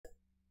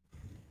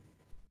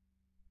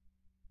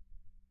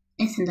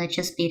Isn't that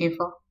just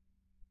beautiful?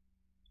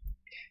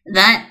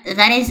 That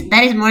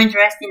is more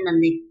interesting than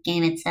the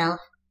game itself,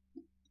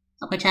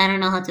 which I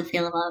don't know how to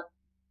feel about.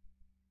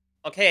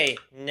 Okay,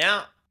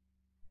 now.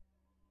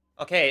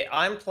 Okay,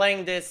 I'm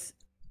playing this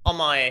on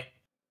my.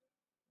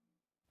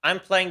 I'm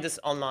playing this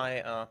on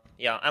my.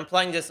 I'm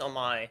playing this on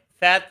my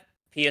fat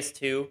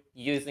PS2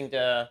 using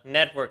the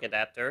network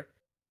adapter,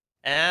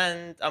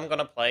 and I'm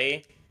gonna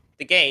play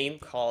the game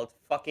called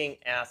fucking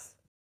ass.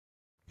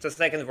 It's the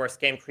second worst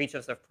game,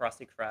 Creatures of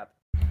Krusty Krab.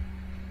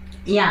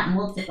 Yeah,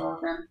 multiple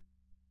of them.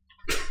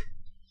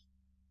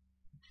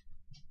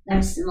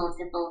 There's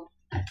multiple.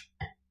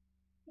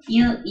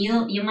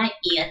 You might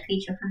be a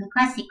creature from the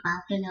Krusty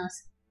Krab. Who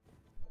knows?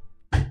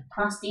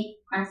 Krusty.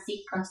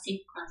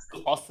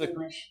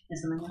 English,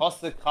 isn't it?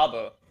 Krusty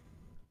Krab.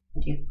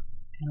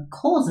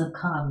 Krusty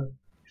Krab.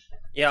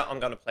 Yeah, I'm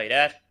gonna play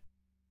that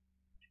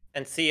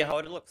and see how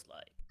it looks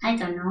like. I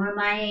don't know where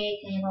my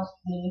cable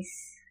is.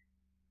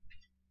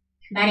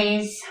 That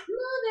is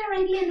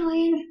moderately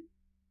annoying.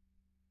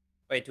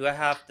 Wait, do I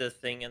have the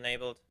thing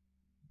enabled?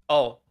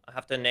 Oh, I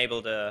have to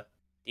enable the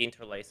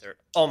interlacer.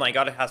 Oh my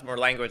god, it has more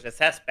languages. It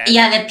says Spanish.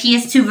 Yeah, the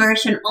PS2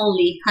 version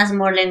only has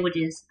more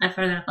languages. I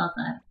forgot about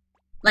that.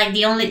 Like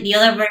the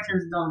other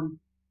versions don't.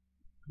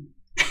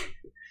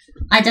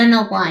 I don't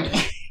know why.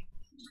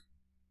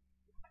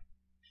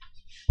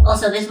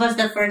 Also, this was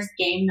the first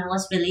game that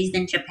was released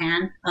in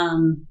Japan.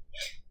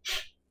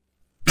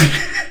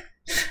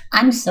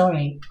 I'm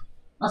sorry.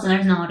 Also,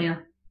 there's no audio.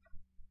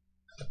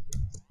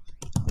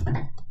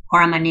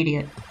 Or I'm an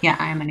idiot. Yeah,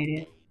 I am an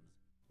idiot.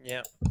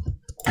 Yeah.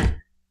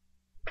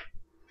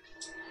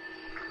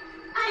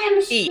 I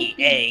am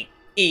stupid.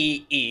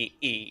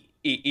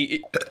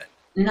 EA.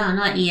 No,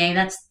 not EA.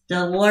 That's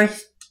the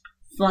worst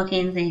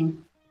fucking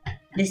thing.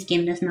 This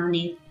game does not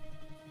need.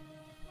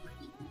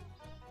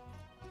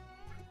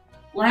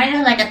 Why are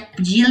there like a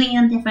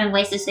bajillion different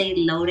ways to say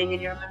loading in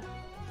German?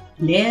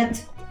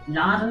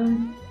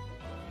 Laden,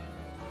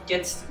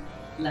 jetzt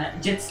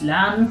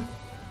laden.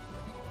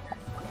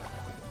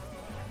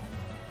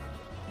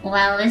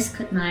 Well, this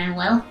could not.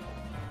 Well,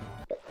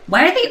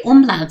 why are the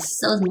umlauts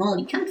so small?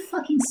 You can't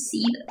fucking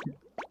see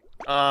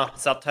them.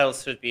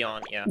 Subtitles should be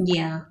on, yeah.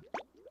 Yeah.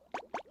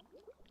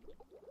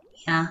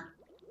 Yeah.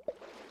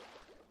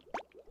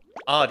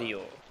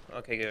 Audio.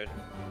 Okay, good.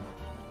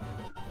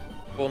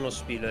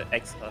 Bonusspiele,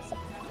 extras.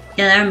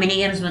 Yeah, there are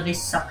minigames where they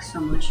suck so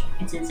much.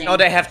 It's insane. Oh,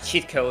 they have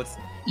cheat codes.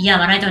 Yeah,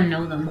 but I don't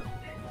know them.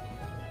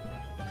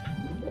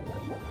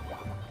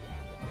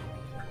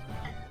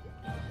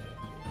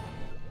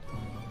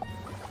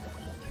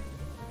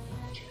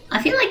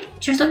 I feel like,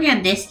 just looking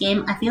at this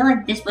game, I feel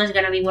like this was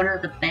gonna be one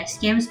of the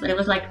best games, but it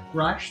was like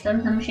rushed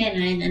or some shit,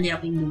 and it ended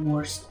up being the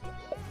worst.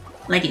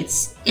 Like, it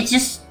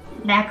just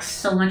lacks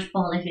so much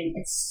polish,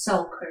 it's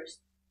so cursed.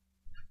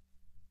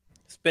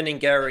 Spinning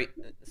Gary's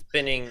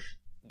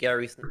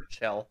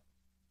shell.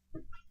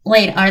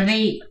 Wait, are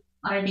the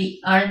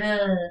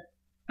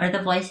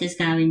voices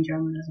gonna be in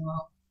German as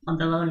well on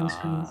the loading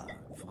screens?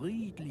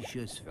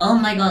 Oh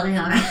my god, they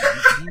are.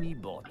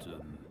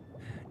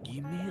 Die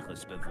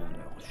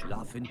Meeresbewohner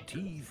schlafen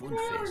tief und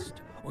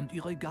fest und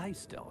ihre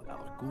Geister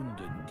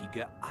erkunden die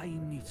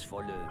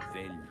geheimnisvolle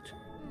Welt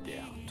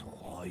der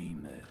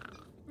Träume.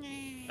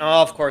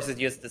 Oh, of course it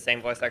used the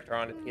same voice actor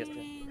on the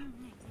PS2.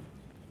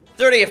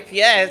 30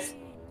 FPS?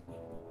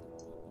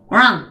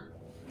 Wrong.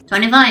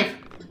 25.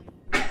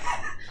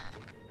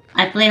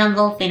 I played on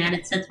Dolphin and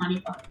it said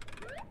 25.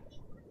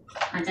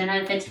 I don't know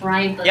if it's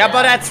right, but yeah,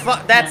 but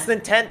that's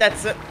Nintendo.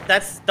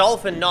 That's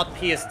Dolphin, not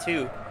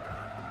PS2.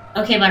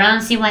 Okay, but I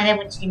don't see why they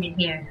would change it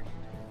here.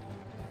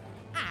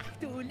 Ach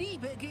du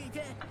liebe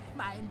Güte,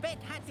 mein Bett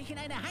hat sich in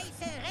eine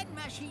heiße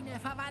Rennmaschine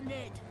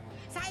verwandelt.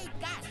 Zeit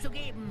Gas zu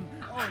geben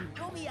und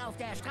Gummi auf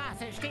der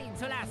Straße stehen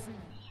zu lassen.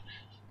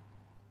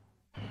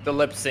 The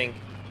lip sync.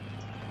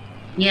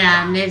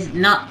 Yeah, and it's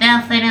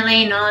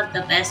definitely not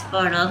the best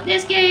part of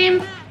this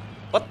game.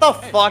 What the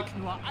fuck?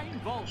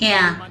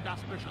 Yeah.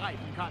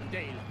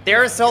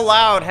 They're so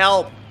loud,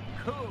 help!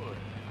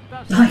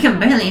 I can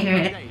barely hear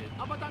it.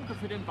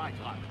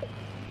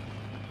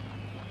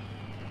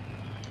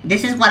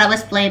 This is what I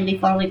was playing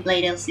before we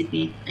played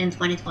LCP in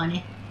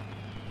 2020.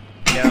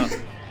 Yeah.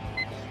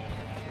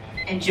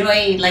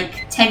 Enjoy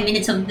like 10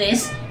 minutes of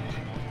this.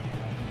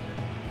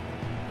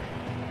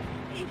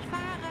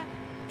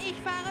 Ich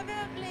fahre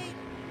wirklich.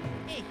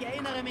 Ich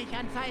erinnere mich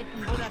an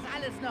Zeiten, wo das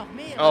alles noch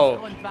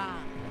Meeresgrund war.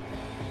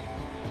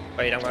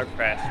 Wait, I'm gonna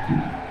crash.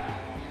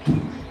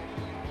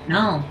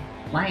 No,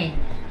 why?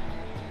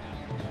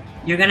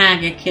 You're gonna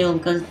get killed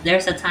because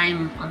there's a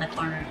time on the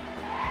corner.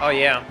 Oh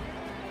yeah,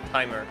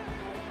 timer.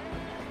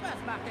 Was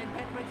macht denn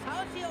Patricks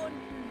Haus hier unten?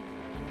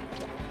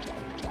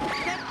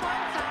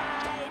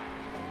 Checkpoint-Zeit!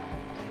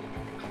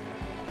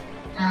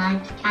 I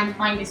can't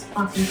find this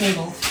fucking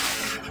table.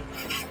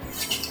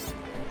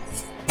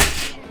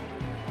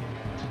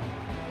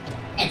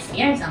 It's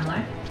here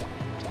somewhere.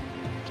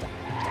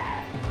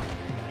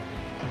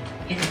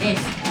 It's this.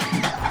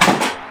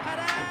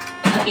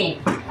 Okay,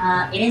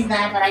 it is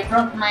that, but I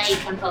broke my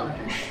controller.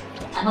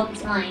 I hope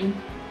it's fine.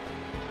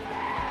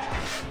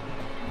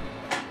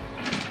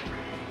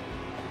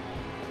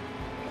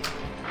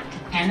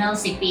 And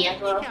LCP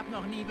as well. Ich habe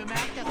noch nie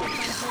bemerkt, dass durch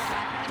mein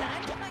Vorrat eine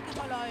Rennstrecke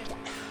verläuft.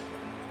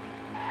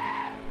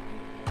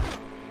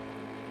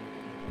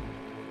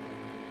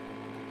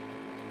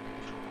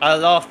 I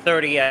love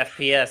 30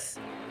 FPS.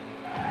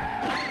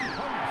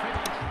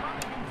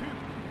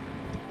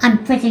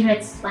 I'm pretty sure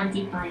it's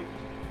 25.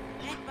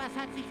 Etwas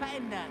hat sich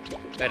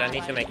verändert. Wait, I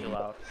need to make it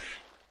loud.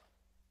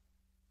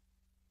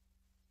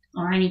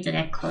 Or I need to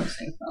get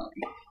closer,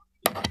 probably.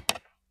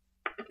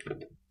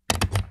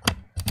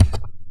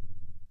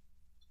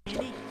 Ich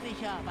bin nicht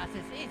sicher, was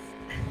es ist.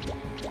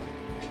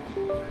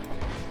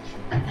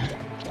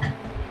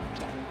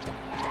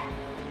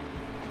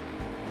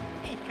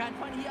 Ich kann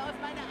von hier aus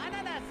meine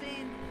Ananas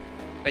sehen.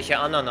 Welche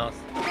Ananas?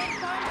 Willkommen.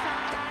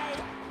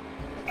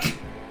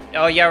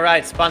 Oh yeah,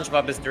 right.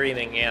 SpongeBob is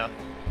dreaming. Yeah.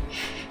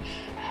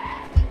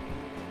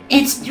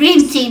 It's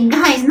Dream Team,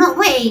 guys, no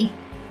way!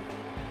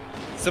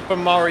 Super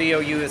Mario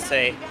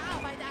USA.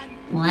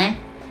 What?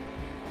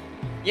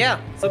 Yeah,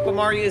 Super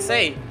Mario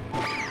USA.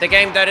 The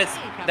game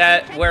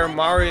that where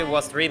Mario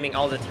was dreaming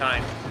all the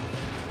time.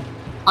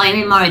 Oh, you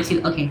mean Mario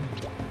 2, okay.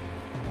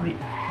 Wait.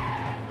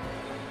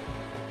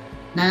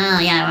 No,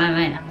 yeah,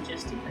 right, I'm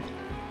just stupid.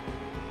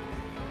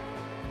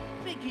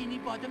 Bikini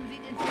Bottom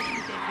sieht inzwischen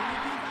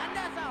definitiv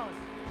anders aus.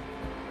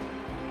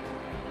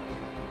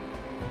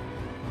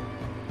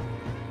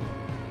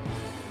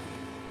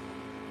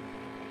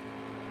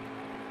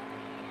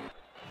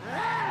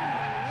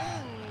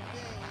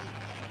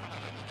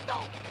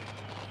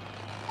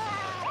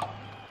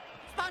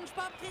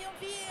 SpongeBob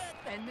triumphiert!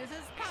 Wenn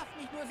Mrs. Puff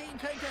mich nur sehen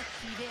könnte,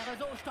 sie wäre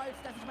so stolz,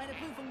 dass ich meine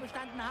Prüfung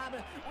bestanden habe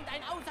und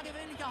ein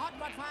außergewöhnlicher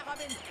Hotrod-Fahrer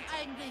bin.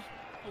 Eigentlich,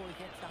 wo ich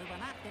jetzt darüber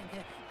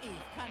nachdenke,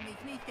 ich kann mich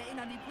nicht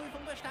erinnern, die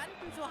Prüfung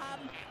bestanden zu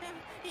haben.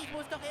 Ich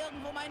muss doch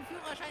irgendwo meinen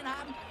Führerschein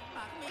haben.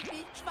 Mach mich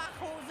nicht schwach,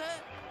 Hose.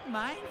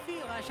 Mein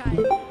Führerschein,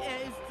 er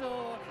ist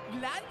so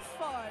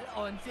glanzvoll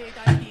und seht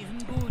euch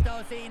diesen gut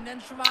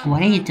aussehenden Schwamm. What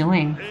are you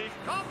doing? Ich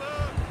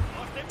komme!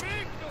 Aus dem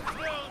Weg, du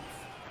Flirt!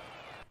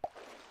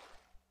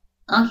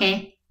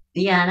 Okay.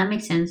 Yeah, that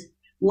makes sense.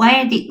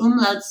 Why are the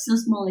umlauts so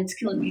small? It's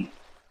killing me.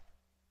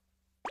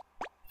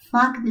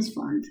 Fuck this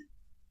font.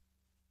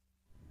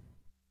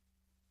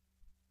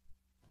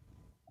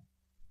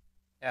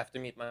 I have to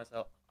mute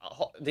myself.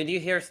 Did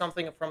you hear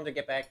something from the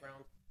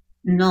background?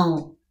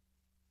 No.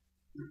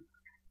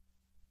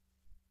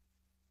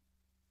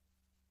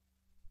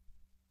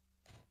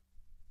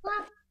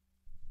 What?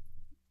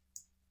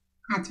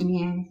 I didn't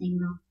hear anything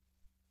though.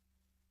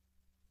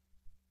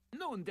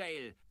 Nun,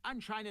 Dale,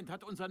 anscheinend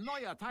hat unser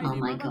neuer Oh Teilnehmer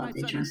my god, bereits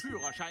they seinen just...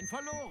 Führerschein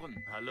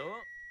verloren. Hallo?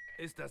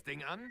 Ist das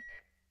Ding an?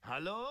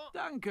 Hallo?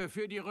 Danke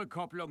für die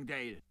Rückkopplung,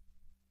 Dale.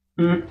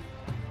 Hmm.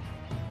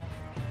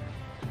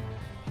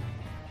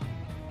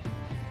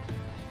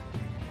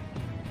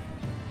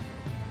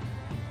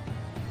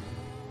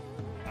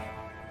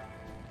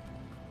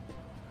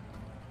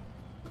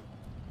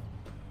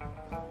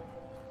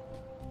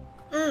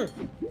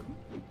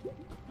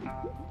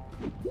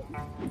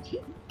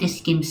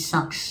 This game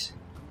sucks.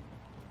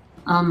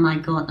 Oh my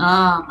god,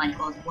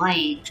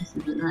 why just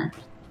do that?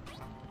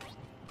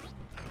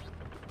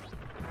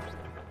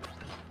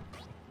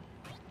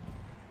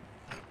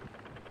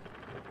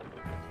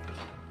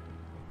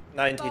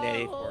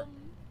 $1984.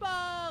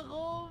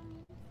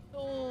 Warum?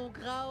 Oh,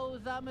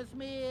 grausames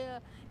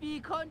Meer. Wie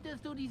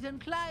konntest du diesen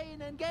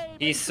kleinen gelben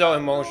He's so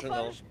Kram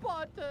emotional.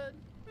 verspotten?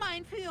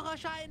 Mein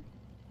Führerschein.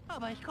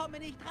 Aber ich komme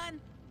nicht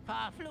dran.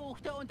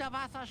 Verfluchte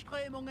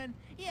Unterwasserströmungen.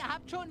 Ihr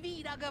habt schon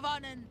wieder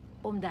gewonnen.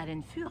 Um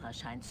deinen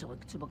Führerschein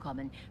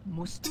zurückzubekommen,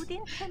 musst du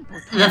den Tempo...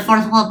 The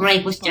fourth wall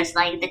break was just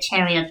like the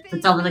cherry at the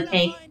top of the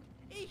cake.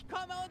 Ich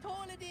komme und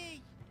hole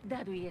dich.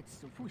 Da du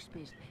jetzt zu Fuß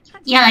bist...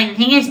 Yeah, like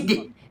the thing is,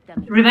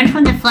 Revenge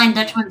from the Flying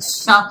Dutchman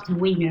sucked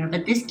winner,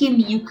 but this game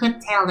you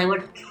could tell they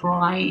were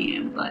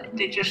trying, but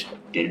they just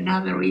didn't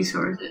have the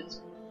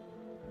resources.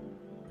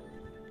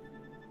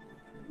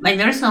 Like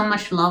there's so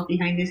much love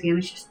behind this game,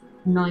 it's just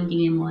annoying the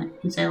game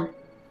itself.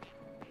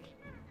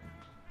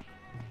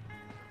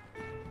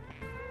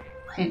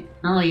 Wait,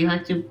 no, you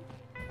have to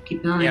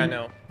keep going. Yeah,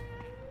 no.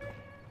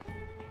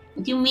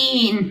 What do you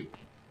mean?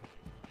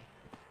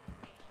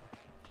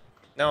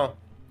 No.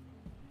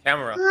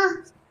 Camera. Ah.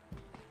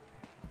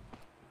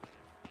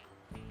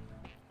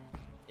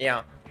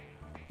 Yeah.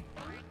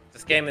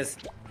 This game is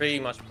pretty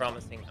much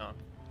promising.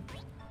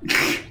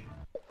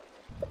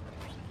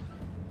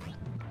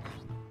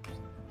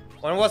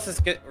 When was this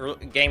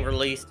game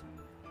released?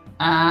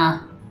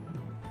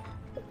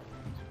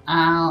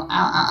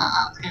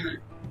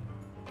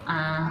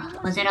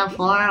 Was it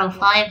 04,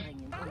 05?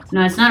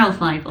 No, it's not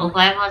 05. 05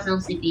 was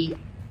LCP.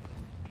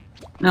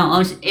 No,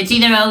 it's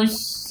either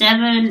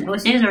 07,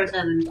 06 or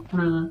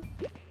 07.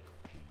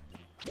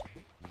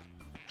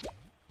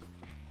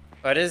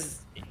 But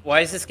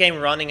why is this game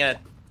running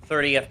at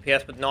 30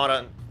 FPS but not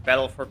on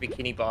Battle for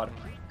Bikini Bottom?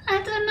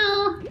 I don't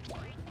know.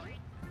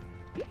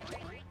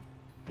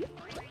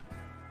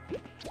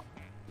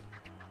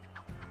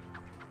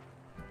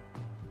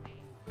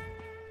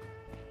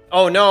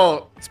 Oh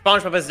no!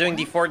 SpongeBob is doing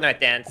the Fortnite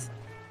dance.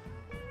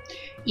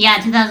 Yeah,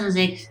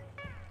 2006.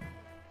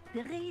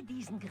 Dreh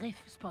diesen Griff,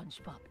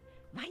 SpongeBob.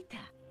 Weiter.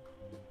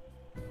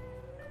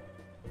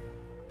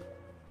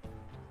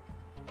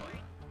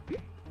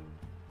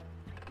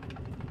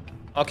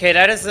 Okay,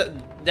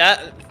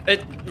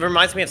 it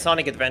reminds me of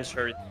Sonic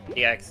Adventure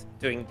DX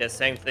doing the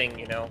same thing,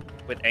 you know,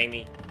 with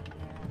Amy.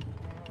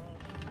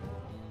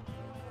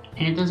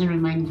 And it doesn't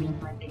remind me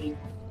of my video.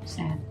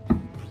 Sad.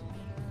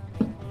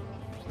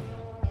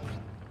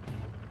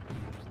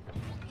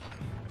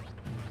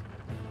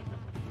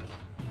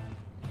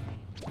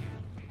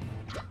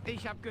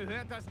 Ich habe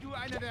gehört, dass du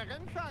einer der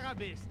Rennfahrer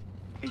bist.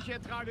 Ich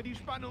ertrage die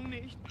Spannung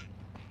nicht.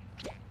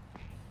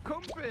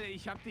 Kumpel,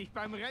 ich habe dich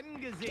beim Rennen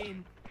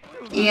gesehen.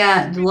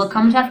 Yeah, what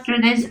comes after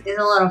this is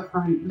a lot of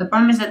fun. The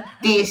problem is that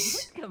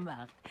this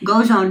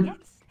goes on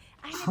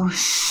for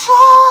so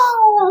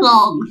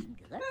long.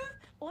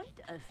 Und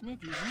öffne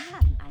diesen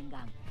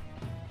Ladeneingang.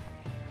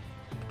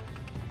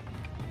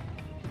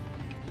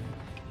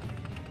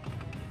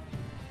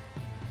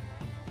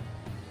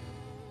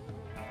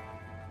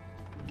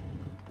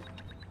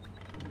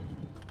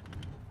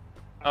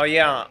 Oh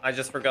yeah, I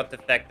just forgot the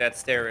fact that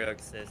stereo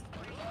exists.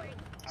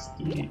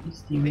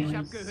 Ich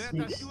habe gehört,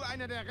 dass du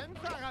einer der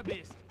Rennfahrer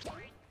bist.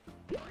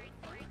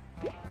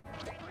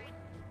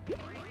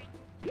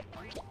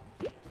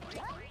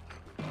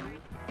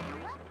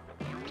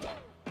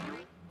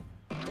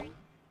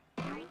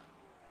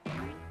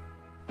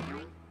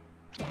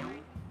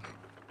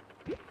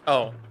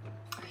 Oh.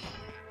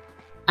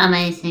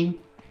 Amazing.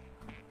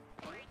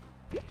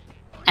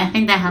 I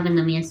think that happened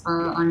to me as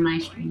well on my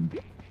stream.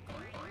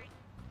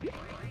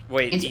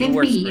 Wait, It's you been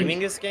were 3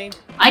 streaming years. this game?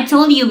 I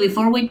told you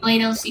before we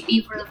played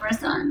LCP for the first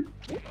time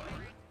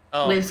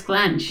Oh. with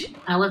Squanch.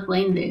 I was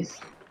playing this.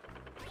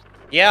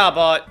 Yeah,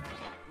 but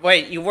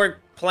wait, you were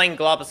playing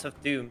Globus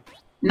of Doom.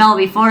 No,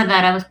 before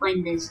that I was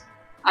playing this.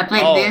 I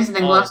played Oh, this,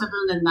 then oh. Gloves of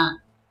Doom, then that.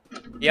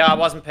 Yeah,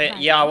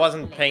 I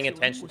wasn't paying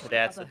attention to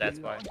that, so that's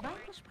why.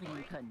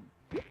 Weiterspringen können.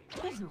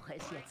 Versuche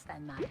es jetzt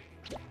einmal.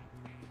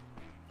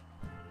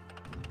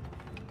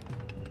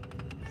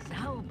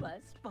 Sauber,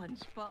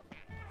 SpongeBob.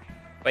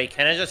 Wait,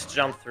 can I just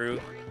jump through?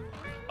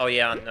 Oh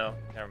yeah, no,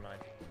 never mind.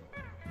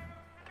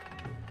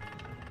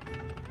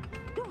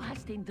 Du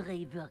hast den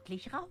Dreh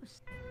wirklich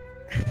raus.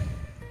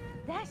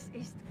 Das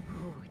ist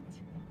gut.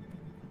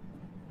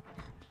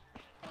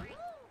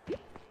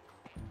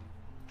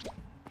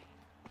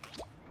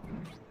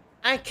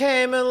 I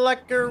came in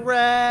like a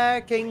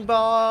wrecking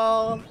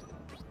ball.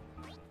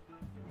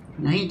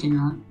 No, you did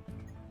not.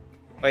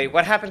 Wait,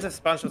 what happens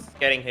if SpongeBob's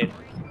getting hit?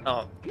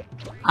 Oh,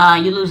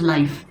 You lose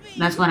life.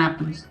 That's what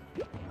happens.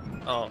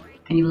 oh.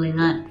 Can you believe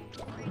that?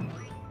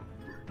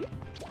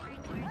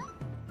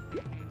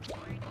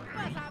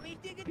 Was habe ich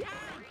dir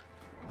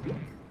getan?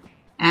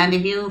 And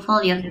if you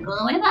fall, you have to go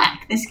the way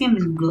back. This game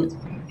is good.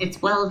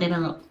 It's well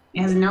developed.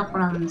 It has no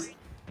problems.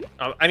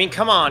 I mean,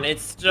 come on,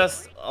 it's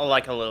just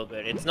like a little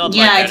bit. It's not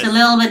Yeah, like it's that a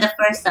little bit the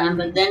first time,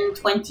 but then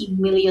 20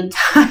 million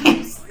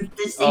times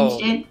the same Oh.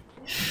 shit.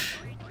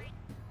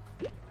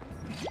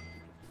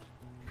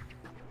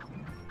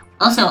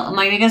 Also,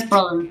 my biggest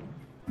problem,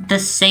 the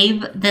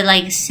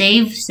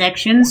save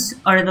sections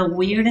are the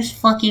weirdest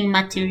fucking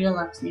material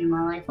I've seen in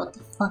my life. What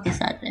the fuck is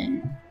that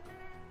thing?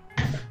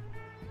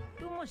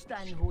 Du musst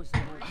deinen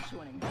Hosenboden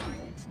schon in Gang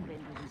setzen, wenn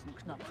du diesen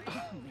Knopf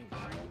drücken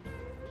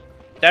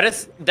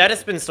willst. that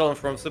has been stolen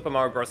from Super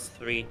Mario Bros.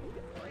 3.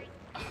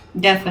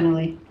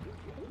 Definitely.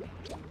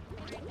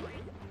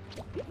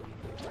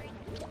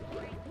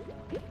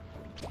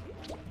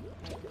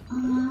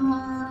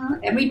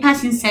 Every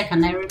passing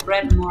second, I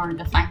regret more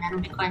the fact I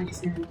don't decline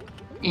this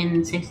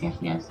in 60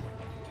 FPS.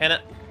 Can I?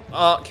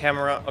 Oh,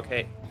 camera.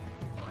 Okay.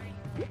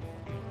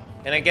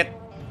 Can I get?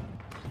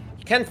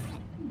 You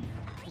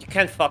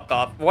can't fuck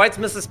off. Why is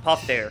Mrs.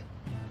 Puff there?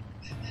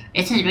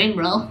 It's a dream,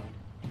 bro.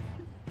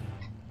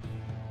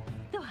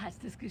 Du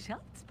hast es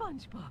geschafft,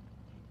 SpongeBob.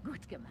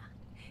 Gut gemacht.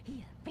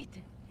 Hier, bitte.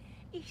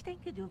 Ich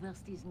denke, du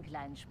wirst diesen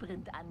kleinen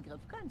Sprintangriff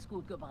ganz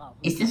gut gebrauchen.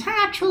 Is this her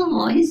actual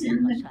voice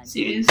in the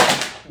series?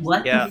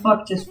 What Yeah. the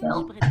fuck just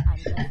fell?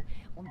 Sprintangriff,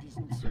 um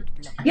diesen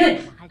Zündblock Dude,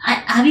 zu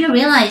halten. have you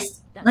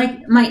realized,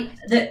 like,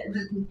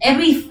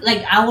 every,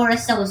 like, hour or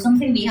so,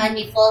 something behind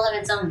me falls on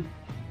its own.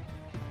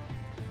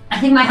 I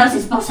think my house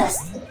is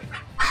possessed.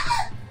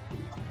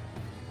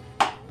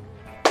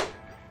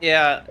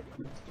 Ja.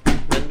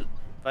 Wenn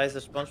weiße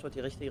SpongeBob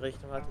die richtige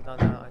Richtung hatte, dann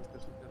ja, 1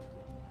 gezogen.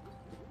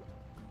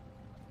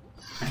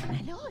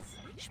 Na los,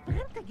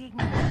 sprinte gegen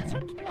den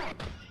Zündblock.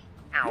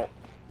 Ow.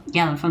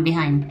 Yeah, from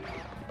behind.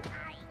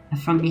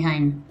 From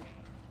behind.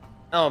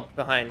 Oh,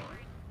 behind.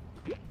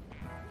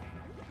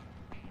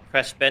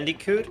 Crash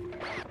Bandicoot?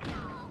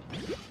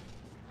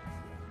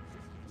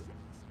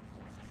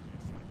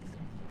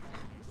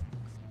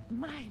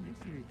 Meine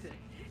Güte,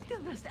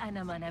 du wirst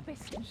einer meiner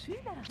besten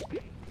Schüler.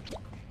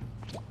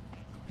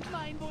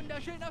 Mein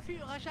wunderschöner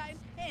Führerschein.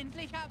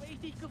 Endlich habe ich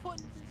dich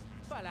gefunden.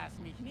 Verlass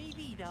mich nie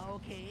wieder,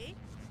 okay?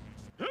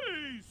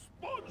 Hey,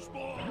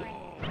 SpongeBob!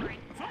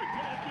 Zeig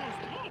mal, ob du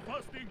es drauf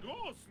hast, den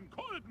großen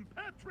Colton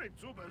Patrick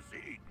zu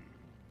besiegen.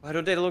 Why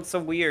do they look so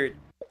weird?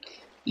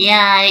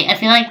 Yeah, I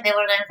feel like they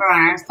were going for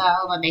an art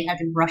style, but they had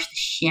to brush the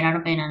shit out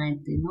of it, and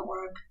it did not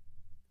work.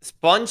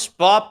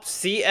 SpongeBob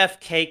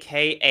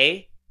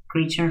CFKKA?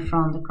 Creature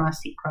from the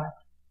Krusty Krab.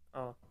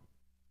 Oh.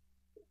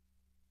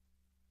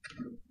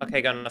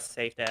 Okay, gonna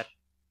save that.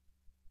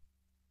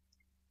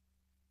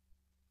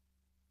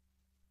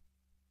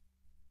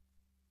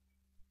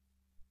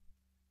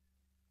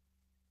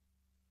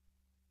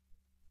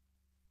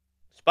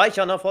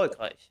 Speichern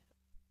erfolgreich.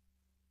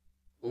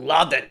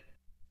 Laden.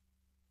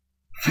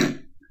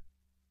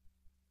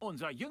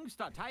 Unser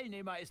jüngster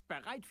Teilnehmer ist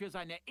bereit für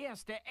seine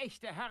erste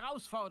echte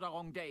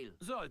Herausforderung, Dale.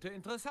 Sollte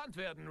interessant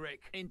werden,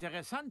 Rick.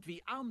 Interessant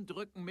wie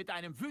Armdrücken mit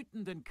einem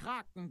wütenden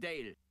Kraken,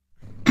 Dale.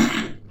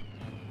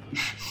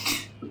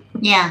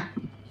 Yeah.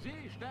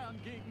 Seestern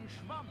gegen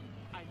Schwamm.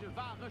 Eine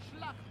wahre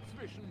Schlacht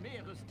zwischen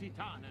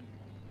Meerestitanen.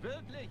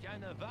 Wirklich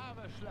eine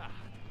wahre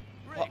Schlacht.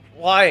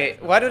 Why?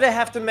 Why do they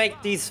have to make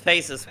these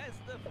faces?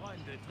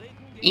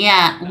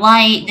 Yeah,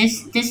 why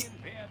this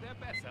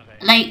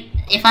like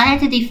if I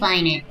had to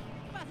define it,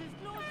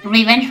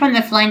 Revenge from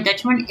the Flying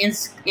Dutchman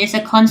is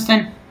a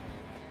constant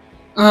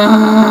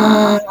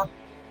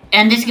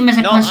and this game is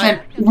a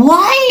constant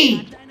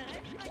why?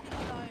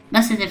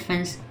 That's the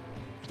difference.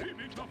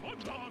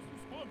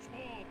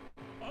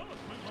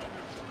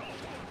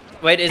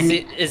 Wait,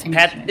 is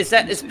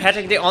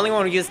Patrick the only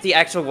one who used the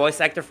actual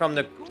voice actor from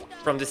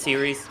the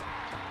series?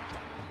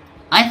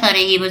 I thought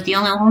he was the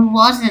only one who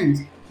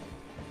wasn't.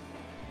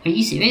 Are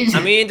you serious?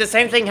 I mean, the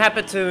same thing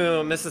happened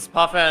to Mrs.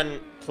 Puffer and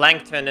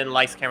Plankton in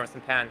Lights, Cameras,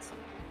 and Pants.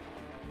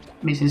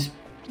 Mrs.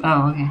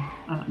 Oh, okay.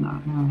 No.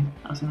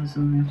 I was gonna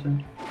assume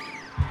that.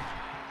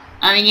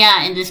 I mean,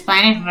 yeah, in the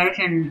Spanish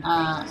version,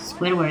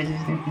 Squidward is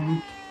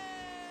different.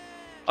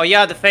 Oh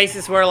yeah, the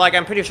faces were like,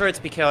 I'm pretty sure it's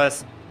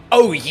because,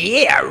 oh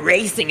yeah,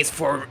 racing is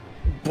for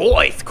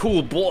boys,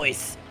 cool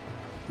boys.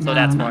 So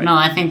that's why. No,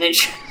 I think that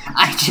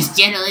I just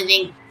generally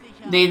think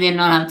they did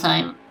not have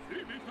time.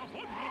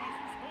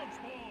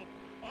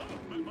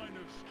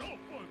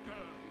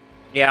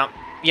 Yeah,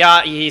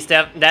 he's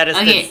that is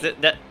okay.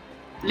 that.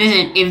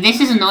 Listen, if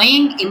this is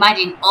annoying,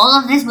 imagine all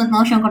of this with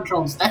motion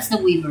controls. That's the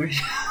Weaver.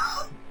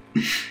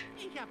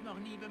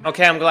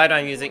 Okay, I'm glad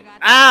I'm using.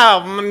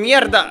 Ow,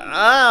 mierda!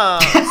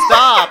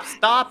 Ah,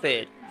 stop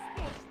it!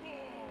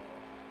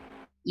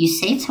 You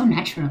say it so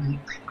naturally.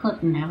 I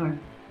could never.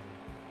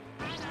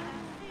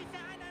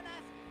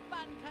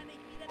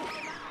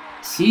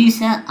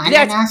 Süße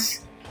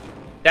Ananas.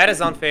 That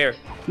is unfair.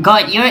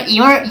 God,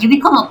 you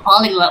become a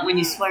polyglot when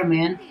you swear,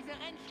 man.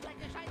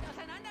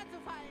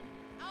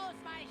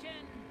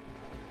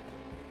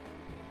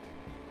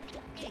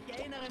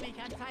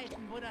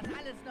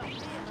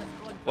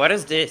 What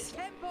is this?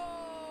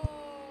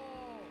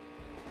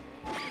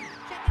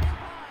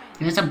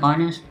 Is this a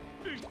bonus?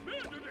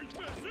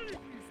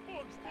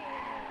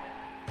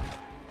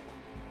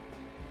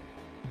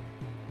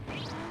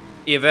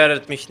 Ihr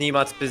werdet mich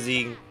niemals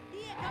besiegen.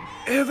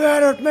 Ihr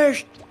werdet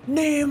mich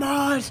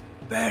niemals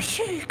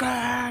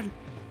besiegen.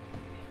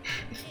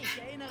 Ich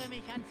erinnere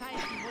mich an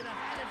Zeiten, wo das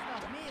alles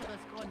noch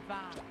Meeresgrund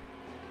war.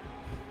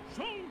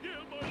 Schau dir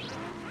meine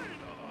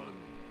Räder an.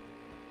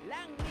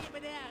 Lang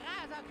lebe der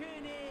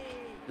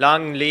Raserkönig!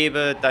 Lang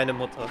lebe deine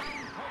Mutter.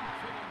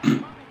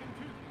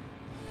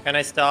 Can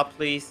I stop,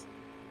 please?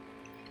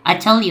 I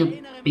tell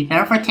you,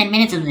 prepare for 10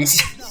 minutes of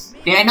this.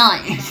 Did I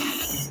not?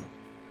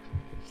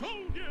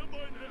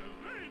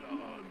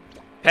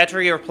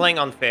 Patrick, you're playing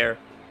unfair.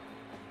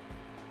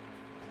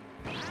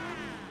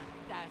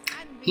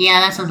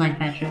 Yeah, that sounds like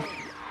Patrick.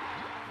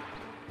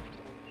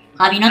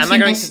 Have you not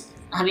seen this?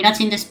 Have you not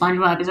seen the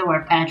SpongeBob episode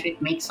where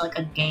Patrick makes like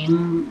a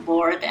game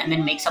board and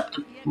then makes up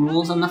the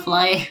rules on the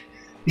fly?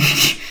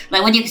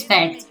 Like, what do you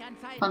expect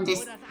from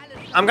this?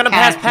 I'm gonna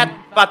pass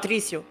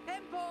Patricio.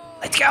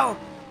 Let's go.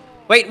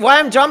 Wait, why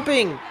I'm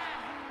jumping?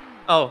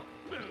 Oh.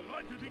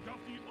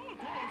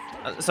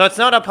 So it's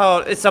not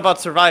about, it's about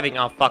surviving.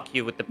 Oh, fuck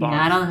you with the bomb. No,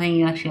 I don't think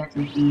you actually have to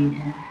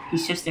be.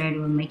 He's just there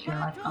to make your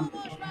life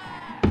complicated.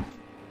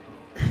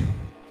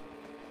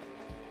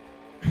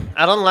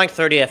 I don't like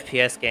 30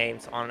 FPS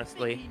games,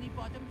 honestly.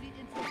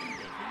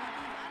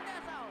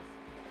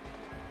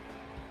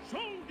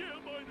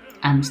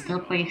 I'm still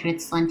pretty sure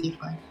it's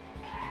 25.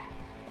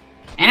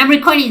 And I'm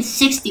recording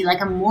 60 like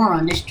a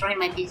moron, destroying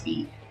my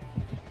PC.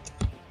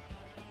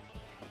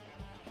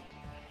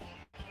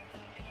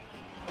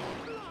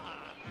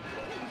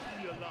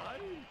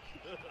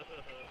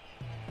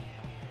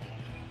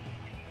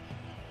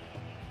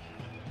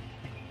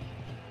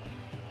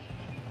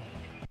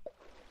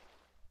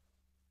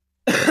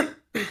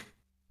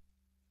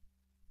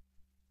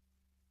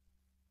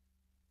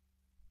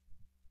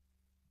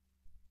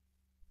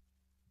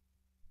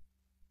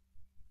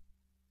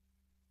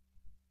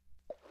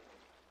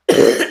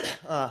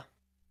 Ah.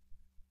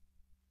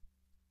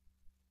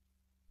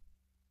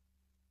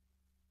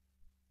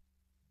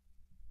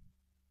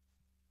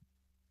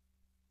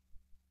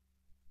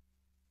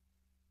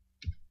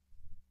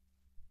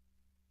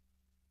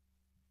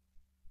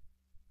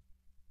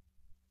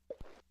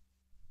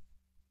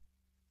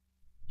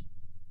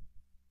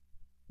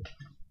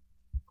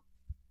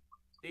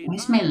 Wo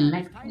ist mein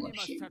Leg? Oh,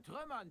 shit.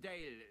 Zertrümmern,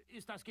 Dale.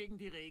 Ist das gegen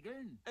die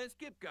Regeln? Es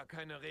gibt gar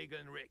keine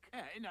Regeln, Rick.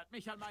 Erinnert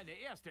mich an meine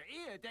erste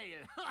Ehe,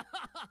 Dale.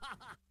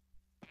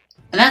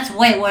 That's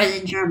way worse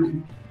in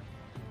German.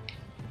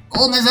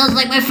 Almost sounds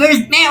like my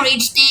first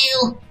marriage,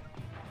 Steel.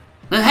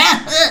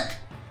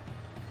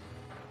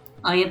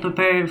 Are you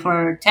prepared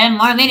for 10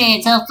 more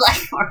minutes of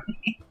platform?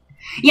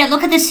 Yeah,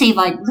 look at the save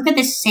icon. Look at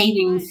the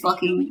saving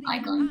fucking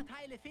icon.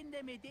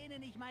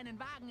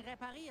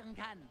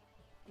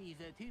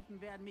 Diese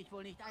Typen werden mich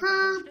wohl nicht einfach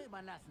so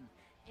stöbern lassen.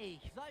 Ich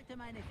sollte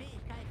meine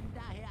Fähigkeiten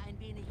daher ein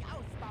wenig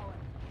ausbauen.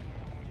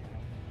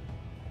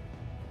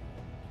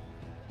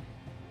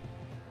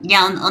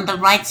 Yeah, on the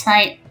right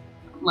side.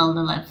 Well,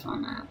 the left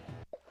one.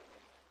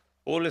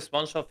 Hole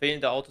SpongeBob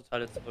fehlende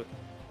Autoteile zurück.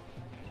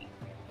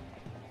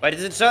 But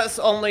is it just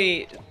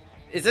only...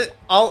 Is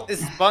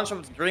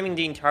SpongeBob dreaming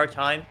the entire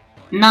time?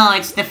 No,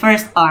 it's the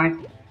first part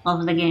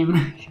of the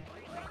game.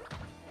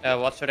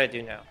 What should I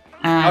do now?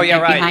 Oh yeah,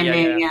 right.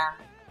 Yeah.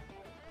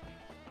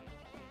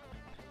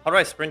 How do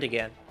I sprint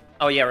again?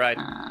 Oh yeah, right.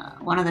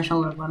 One of the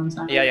shoulder buttons.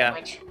 Yeah.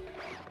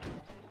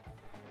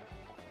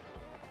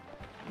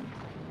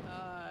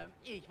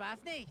 Ich war's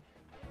nicht.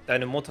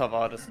 Deine Mutter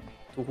war das.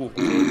 Du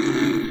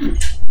Hurensohn.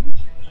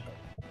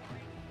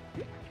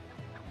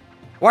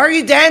 Why are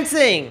you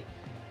dancing?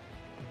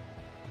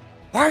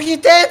 Why are you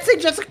dancing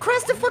just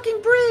across the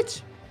fucking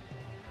bridge?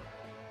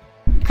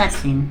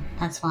 Cutscene.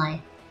 That's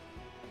why.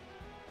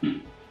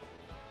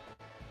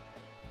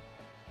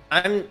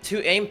 I'm too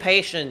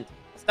impatient.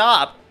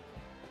 Stop.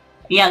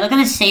 Yeah, look at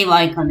the save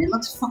icon. It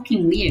looks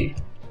fucking weird.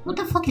 What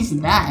the fuck is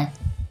that?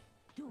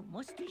 Du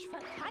musst dich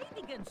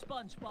verteidigen,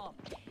 SpongeBob.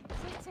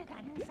 Setze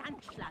deinen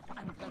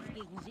Sandschlagangriff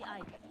gegen sie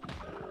ein.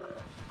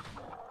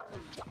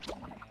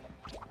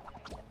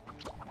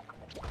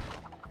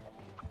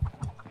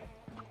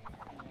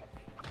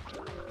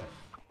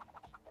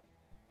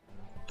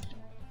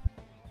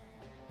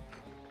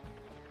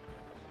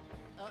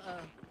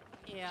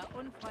 Eher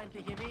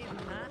unfreundliche Wesen,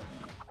 ne?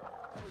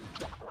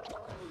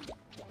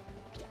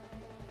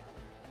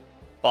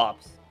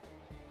 Bobs.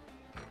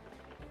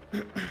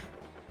 Können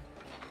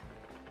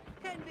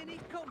wir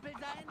nicht Kumpel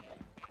sein?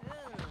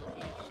 Oh,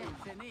 ich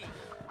schätze nicht.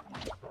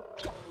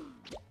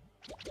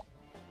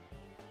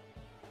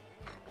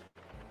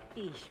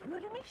 Ich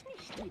würde mich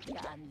nicht mit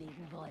dir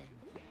anlegen wollen.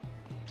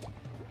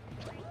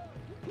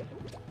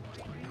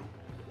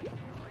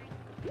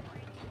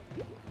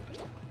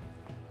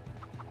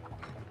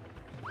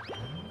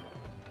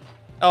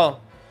 Oh.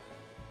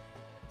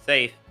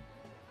 Safe.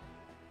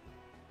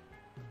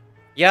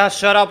 Yeah,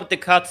 shut up with the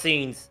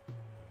cutscenes.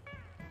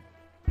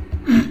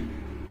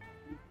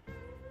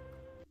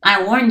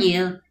 I warned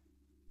you.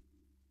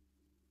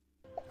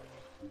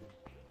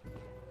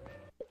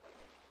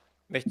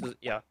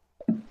 Yeah.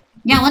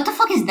 Yeah, what the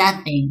fuck is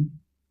that thing?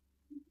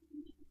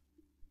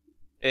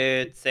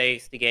 It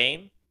saves the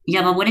game.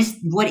 Yeah, but what is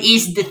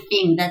the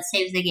thing that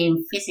saves the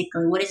game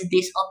physically? What is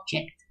this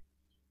object?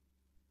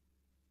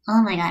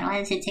 Oh my god, why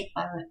does it take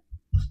forever?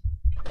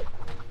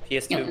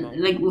 PS2 Yeah, mode.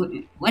 like,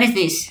 what is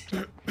this?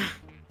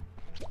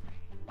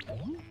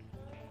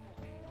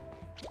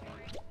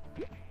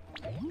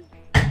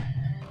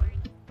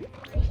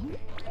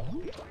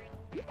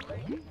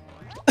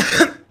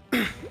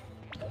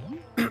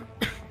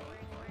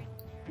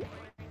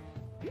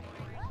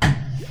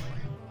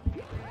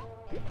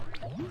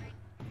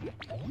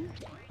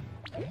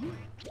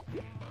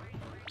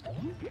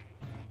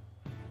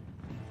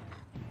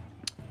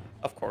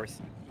 Of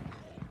course.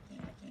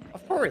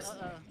 Of course.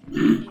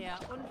 Eher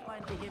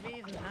unfreundliche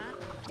Wesen, ha?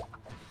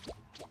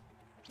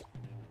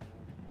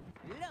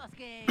 Los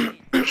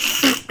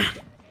geht's!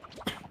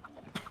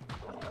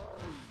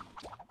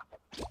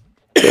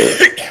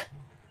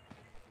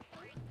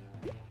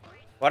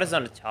 What is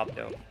on the top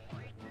though?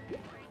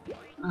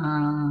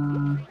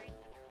 Uh,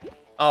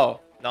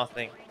 Oh,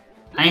 nothing.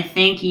 I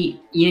think you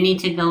need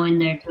to go in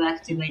there to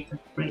activate the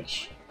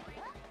bridge.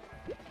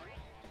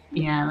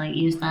 Yeah, like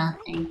use that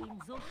thing.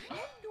 So schnell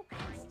du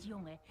kannst,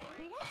 Junge.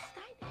 Lass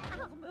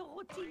deine Arme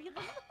rotieren.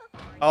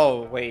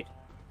 Oh, wait.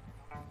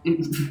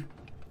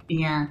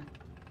 Yeah.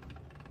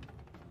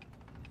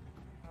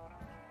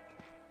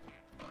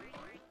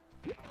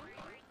 Gut.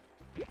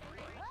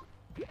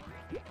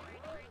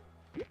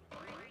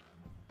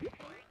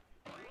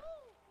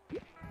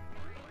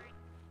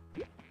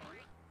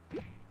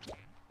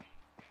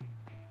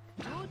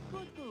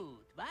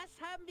 Was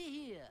haben wir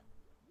hier?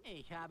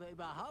 Ich habe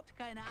überhaupt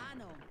keine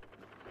Ahnung.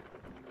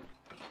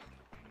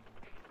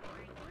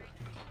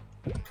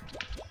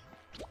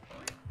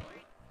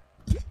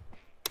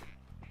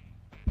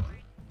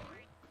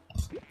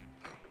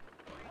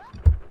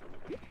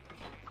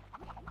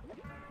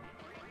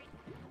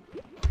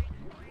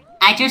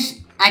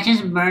 I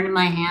just burned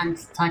my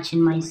hands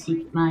touching my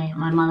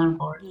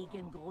motherboard.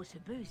 Gegen große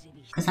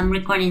Bösewichte. Because I'm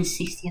recording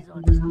 60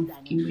 episodes of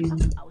fucking reason.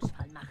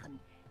 Ausfall machen.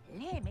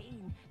 Lähme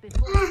ihn,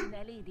 bevor du ihn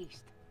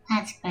erledigst.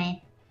 That's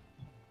great.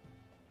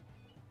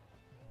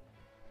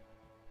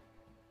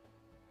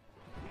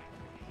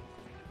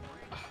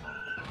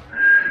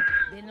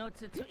 Den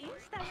Benutze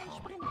zuerst deinen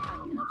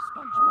Sprintangriff,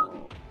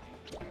 SpongeBob.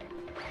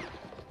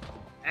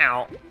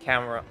 Ow,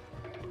 camera.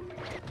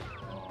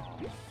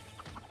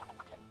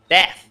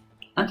 Death!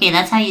 Okay,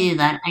 that's how you do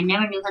that. I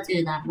never knew how to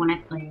do that when I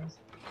played this.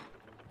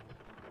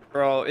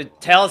 Bro,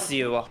 it tells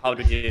you how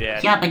to do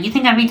that. Yeah, but you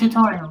think I read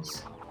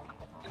tutorials?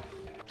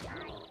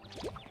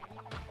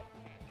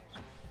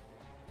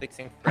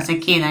 Fixing As a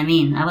kid, I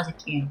mean. I was a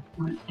kid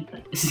when I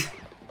played this.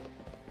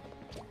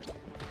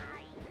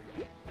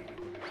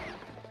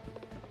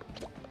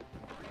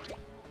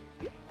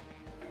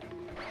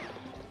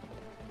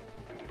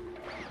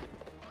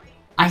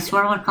 I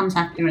swear what comes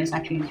after is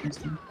actually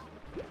interesting.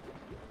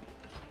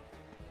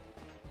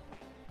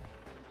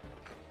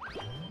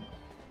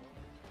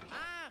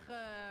 Ach,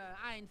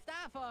 eins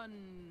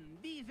davon.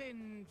 Die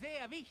sind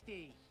sehr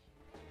wichtig.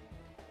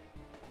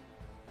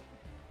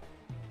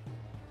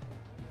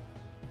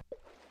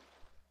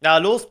 Na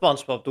los,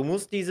 SpongeBob, du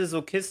musst diese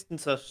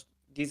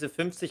diese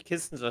 50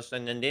 Kisten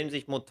zerstören, in denen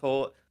sich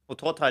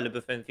Motorteile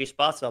befinden. Viel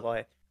Spaß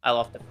dabei. I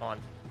love the fun.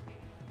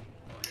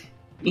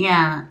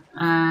 Yeah,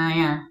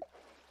 yeah.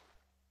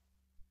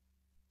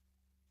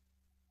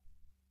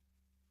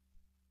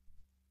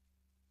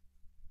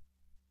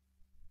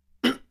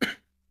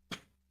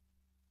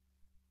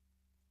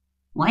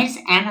 Why is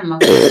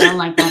analog spelled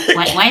like that?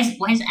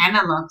 Why is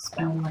analog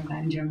spelled like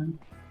that in German?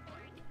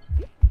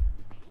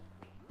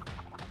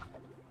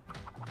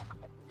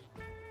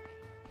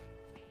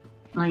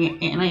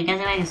 Like it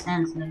doesn't make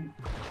sense. Like,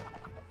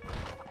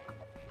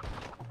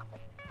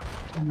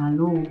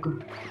 analog.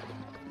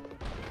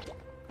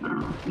 I don't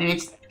know. Maybe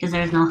it's because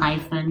there's no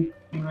hyphen.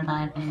 Maybe with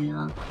hyphen, you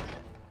know.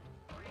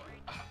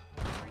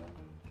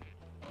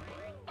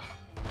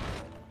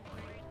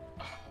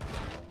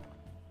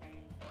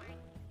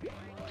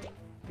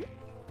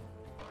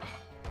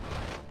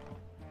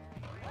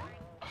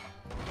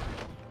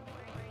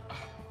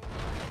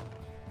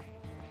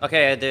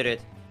 Okay, I did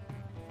it.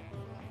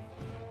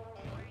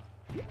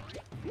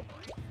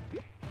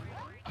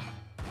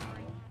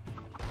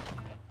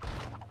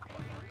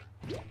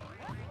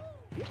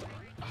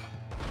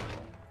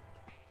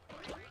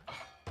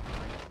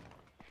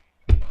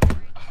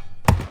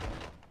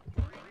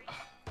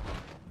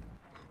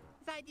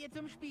 Seid ihr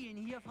zum Spielen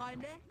hier,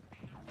 Freunde?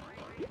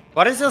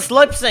 What is this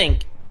lip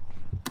sync?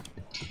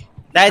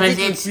 That Because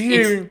is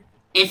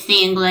it's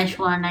the English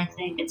one, I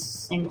think. It's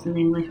synced to the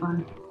English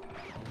one.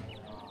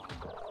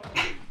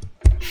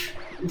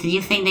 Do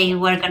you think that you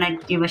were gonna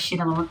give a shit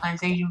about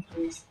localization for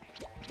this?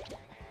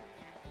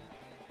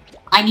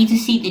 I need to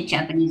see the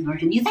Japanese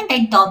version. Do you think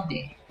they dubbed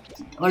it?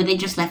 Or they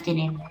just left it in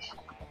English?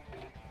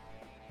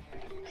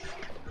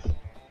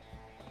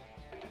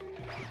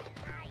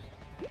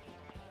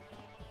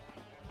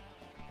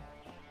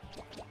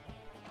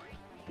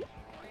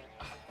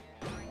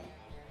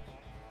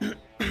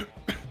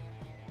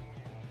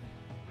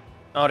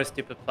 Oh, the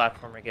stupid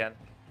platform again.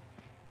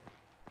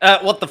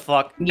 What the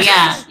fuck?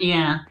 Yeah,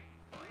 yeah.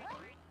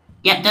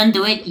 Yeah, don't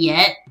do it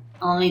yet.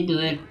 Only do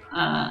it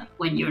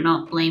when you're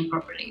not playing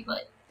properly,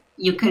 but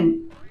you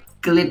can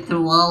glip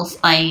through walls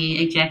by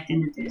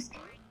ejecting the disc.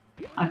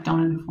 I've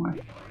done it before.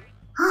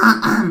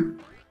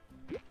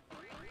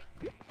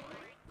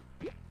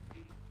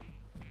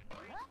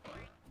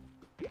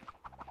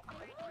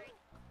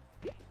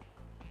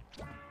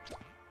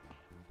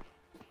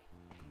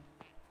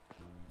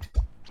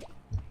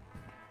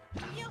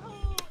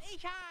 Juhu,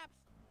 ich hab's!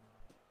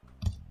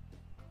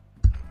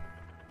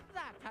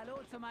 Sagt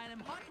Hallo zu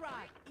meinem Hot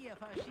Rod, ihr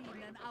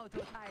verschiedenen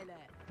Autoteile.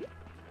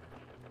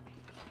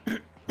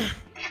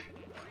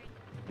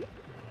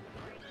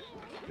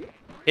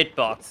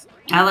 Hitbox.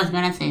 I was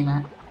gonna say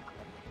that.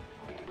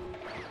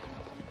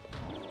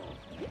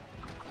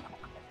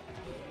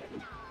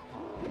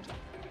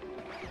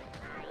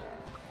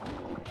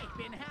 Ich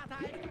bin härter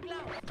als du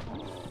glaubst.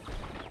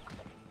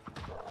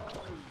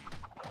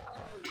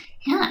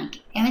 Yeah,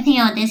 like, everything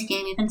about this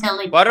game, you can tell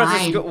like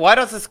Why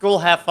does the school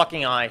have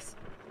fucking eyes?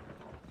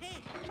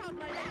 Hey, schaut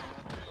mal da!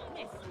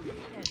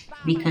 Es war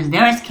because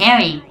they're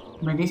scary.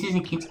 But this is a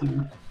kid's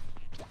game.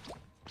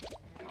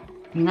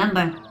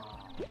 Remember,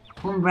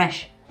 home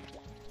brush.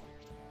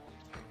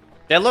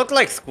 They look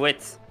like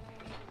squids.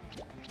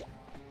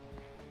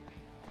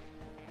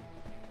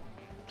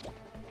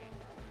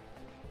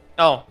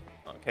 Oh,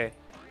 okay.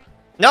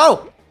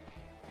 No!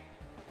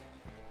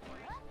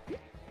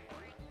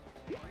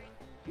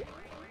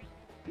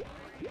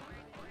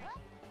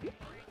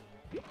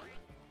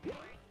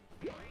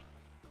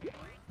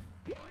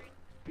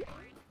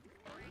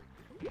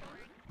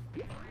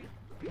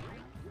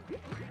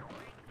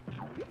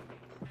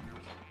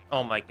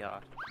 Oh my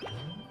god.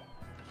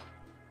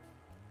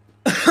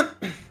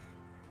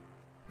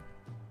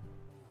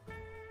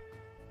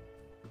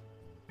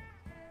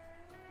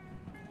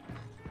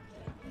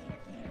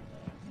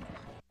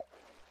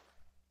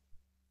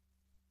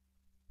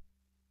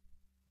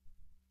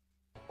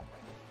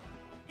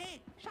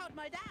 Hey, schaut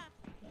mal da!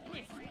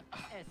 Mist,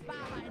 es war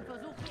aber ein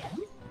Versuch wert.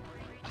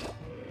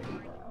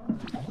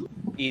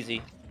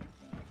 Easy.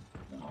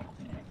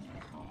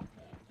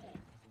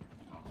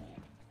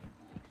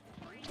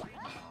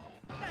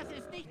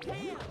 ist nicht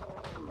fair.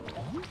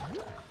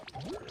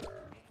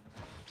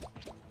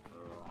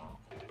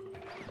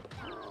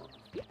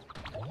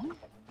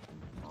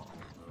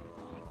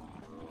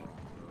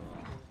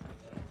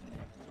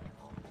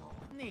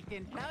 Nicht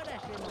in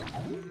Plauderstimmung.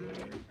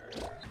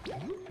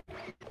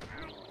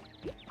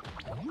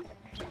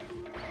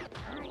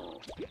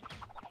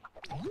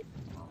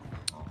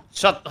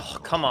 Shut. Oh,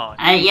 come on.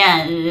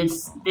 Yeah,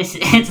 it's this.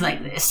 It's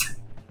like this.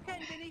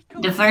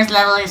 The first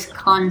level is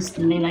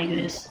constantly like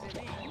this.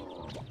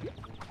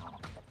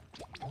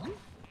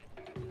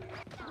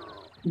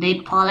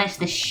 They polish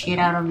the shit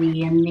out of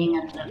the ending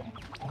and the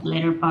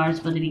later parts,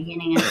 but the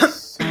beginning is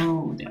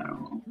so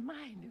terrible.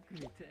 Meine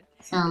Güte.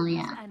 So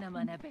yeah. Einer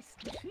meiner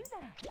besten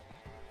Schüler.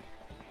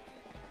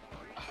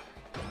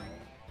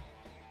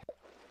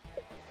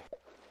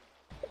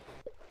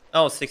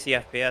 Oh, 60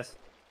 FPS.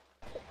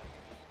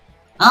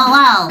 Oh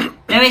wow,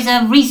 there is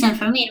a reason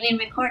for me to be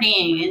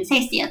recording in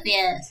 60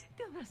 FPS.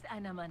 Du wirst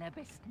einer meiner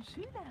besten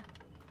Schüler.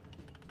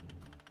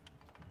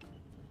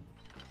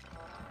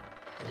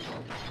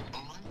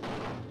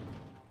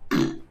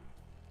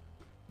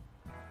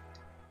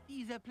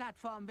 Diese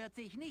Plattform wird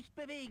sich nicht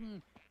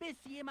bewegen, bis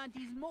jemand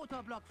diesen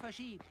Motorblock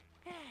verschiebt.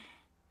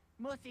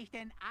 Muss ich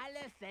denn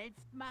alles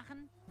selbst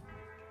machen?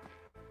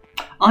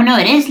 Oh no,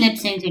 it is lip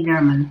sync to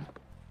German.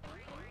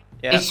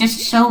 Yeah. It's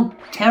just so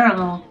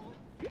terrible.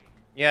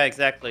 Yeah,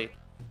 exactly.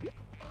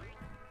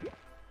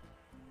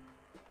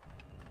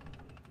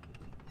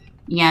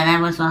 Yeah,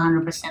 that was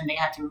 100%. They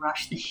had to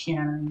rush the shit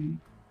out of me.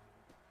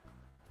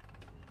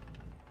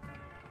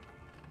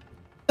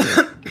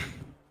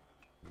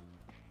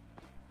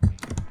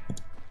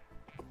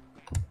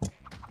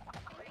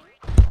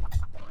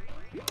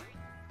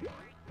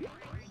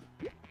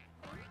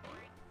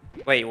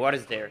 Wait, what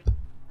is there?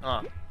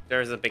 Oh,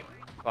 there's a big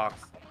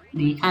box.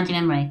 The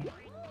continent break.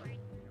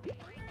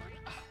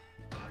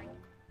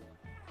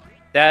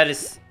 That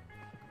is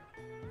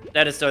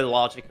so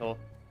illogical.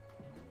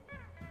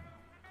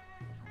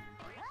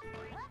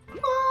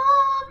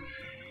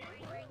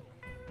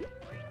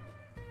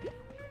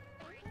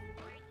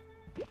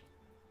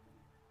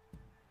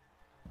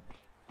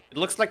 It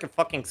looks like a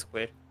fucking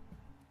squid.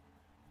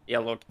 Yeah,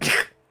 look.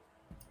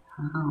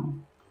 Oh.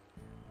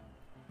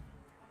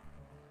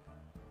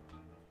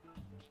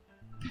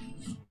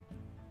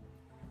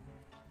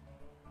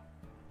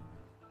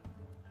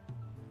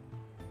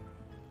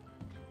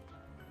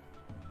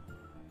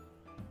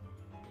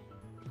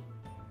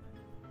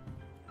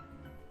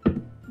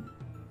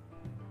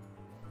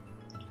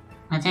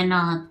 I don't know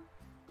how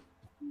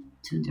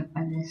to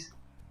interpret this.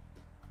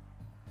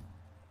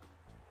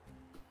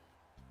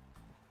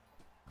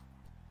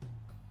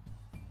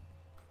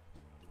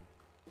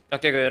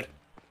 Okay, good.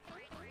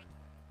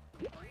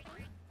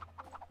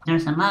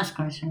 There's a mouse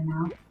cursor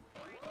now.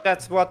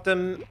 That's what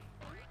the...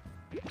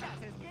 Das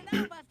ist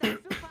genau, was das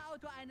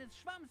Superauto eines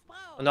Schwamms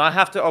braucht. Now I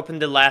have to open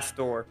the last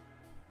door.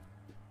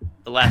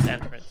 The last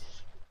entrance.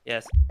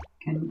 Yes.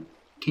 Can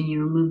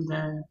you remove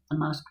the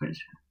mouse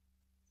cursor?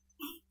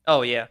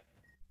 Oh, yeah.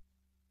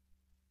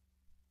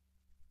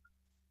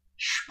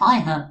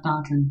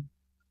 Speicherdaten.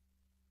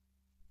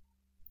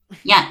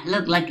 Yeah,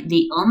 look, like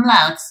the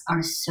umlauts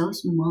are so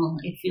small.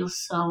 It feels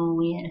so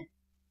weird.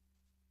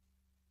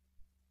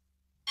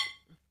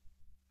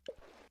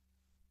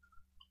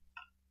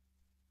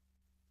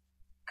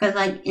 Cause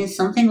like in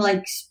something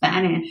like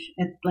Spanish,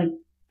 it's like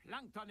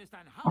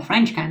or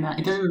French kinda,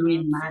 it doesn't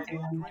really matter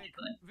that much.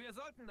 But Wir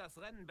sollten das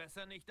Rennen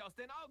besser nicht aus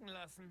den Augen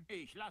lassen.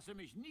 Ich lasse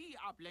mich nie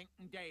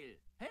ablenken, Dale.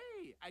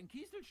 Hey, ein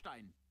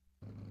Kieselstein.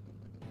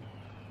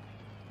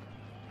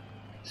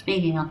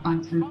 speaking of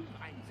Bunsen,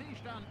 Ein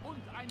Seestern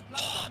und ein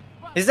Plankton.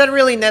 Is that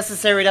really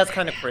necessary? That's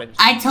kind of cringe.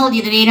 I told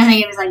you the video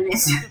game is like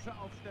this.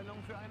 Aufstellung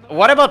für ein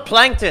What about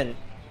Plankton?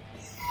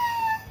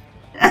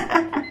 Glaubst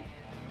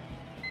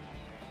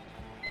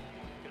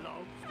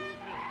du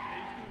wirklich,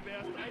 du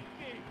wärst ein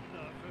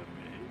Gegner für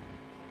mich?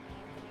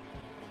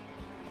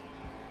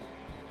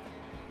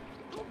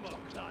 Dummer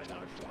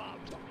kleiner Schwamm.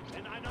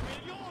 In einer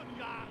Million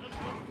Jahren.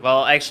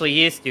 Well, actually,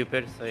 he is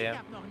stupid, so Ich yeah.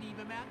 hab noch nie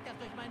bemerkt, dass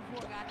durch meinen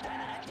Vorgarten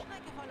eine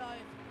Rennstrecke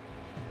verläuft.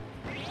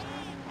 Hey,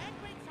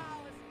 Hendricks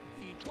Haus.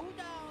 Sieht gut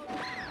aus.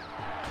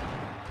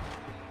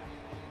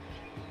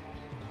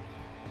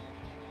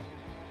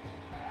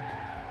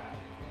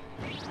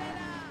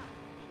 Schneller!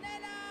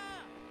 Schneller!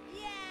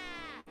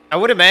 Yeah! I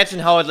would imagine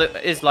how it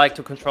is like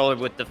to control it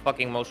with the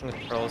fucking motion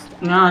controls.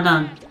 No,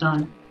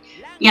 don't.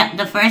 Yeah,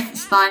 the first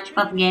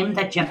SpongeBob game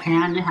that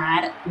Japan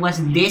had was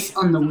this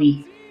on the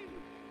Wii.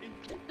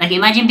 Like,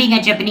 imagine being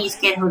a Japanese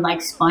kid who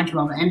likes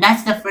SpongeBob, and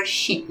that's the first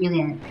shit you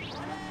get.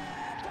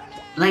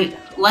 Like,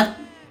 what?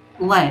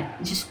 What?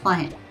 Just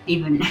what?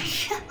 Even.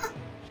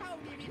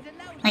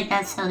 Like,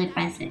 that's so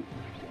depressing.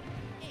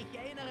 Ich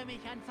erinnere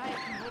mich an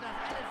Zeiten, wo das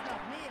alles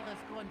noch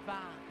Meeresgrund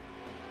war.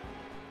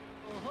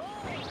 Oho,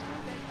 selbst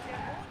der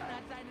Boden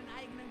hat seinen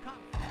eigenen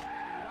Kopf.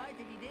 Die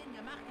Leute, die den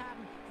gemacht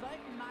haben,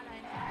 sollten mal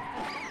ein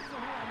erstes Recht zu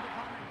hören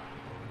bekommen.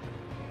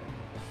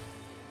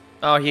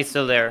 Oh, he's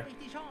still there. Hab ich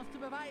die Chance zu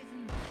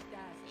beweisen,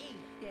 dass ich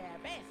der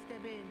Beste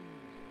bin.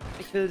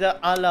 Ich will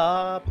der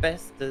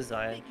Allerbeste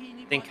sein,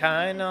 den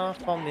keiner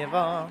von mir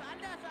war.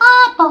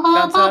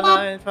 Ganz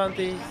allein fand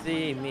ich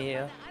sie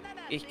mir.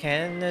 Ich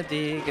kenne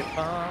die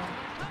Gefahr.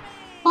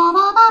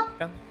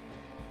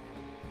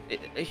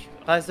 Ich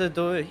reise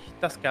durch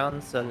das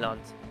ganze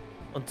Land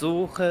und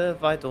suche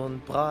weit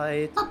und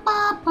breit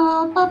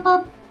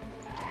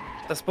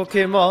das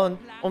Pokémon,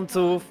 um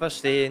zu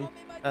verstehen,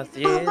 dass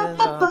jeder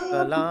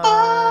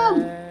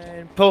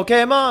verleiht.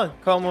 Pokémon,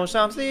 komm und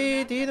schnapp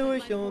sie die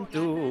durch und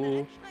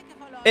du.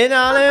 In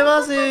allem,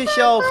 was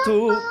ich auch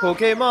tu.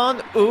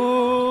 Pokémon,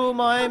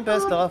 mein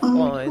bester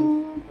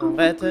Freund. Und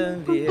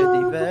retten wir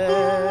die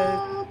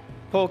Welt.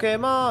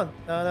 Pokémon,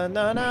 na na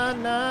na na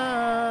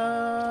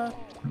na.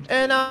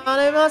 In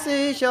allem, was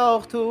ich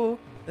auch tu.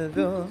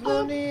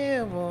 Von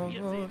mir.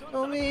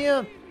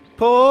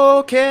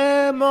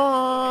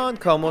 Pokémon,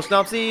 komm und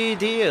schnapp sie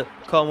dir.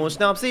 Komm und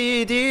schnapp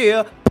sie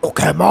dir.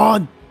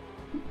 Pokémon.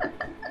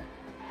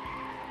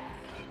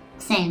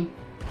 Same.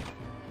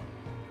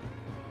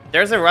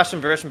 There's a Russian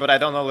version, but I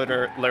don't know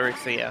the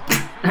lyrics, so yeah.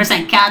 There's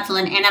a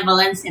Catalan and a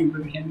Valencian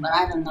version, but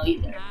I don't know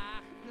either.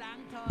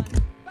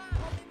 Plankton,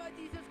 warum immer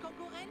dieses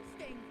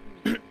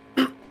Konkurrenzdenken?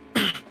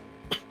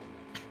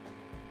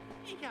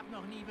 Ich hab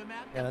noch nie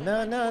bemerkt, Na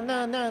na na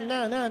na na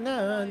na na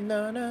na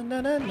na na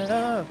na na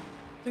na.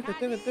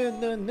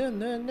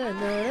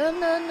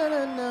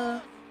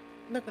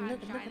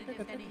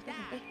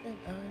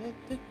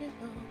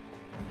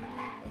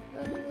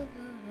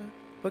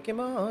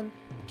 Pokémon,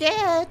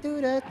 get to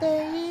the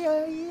day.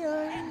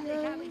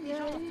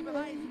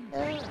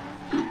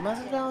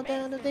 Must down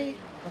down the day.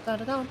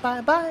 Down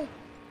bye bye.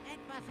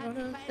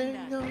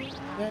 etwas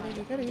hat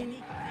sich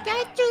verändert.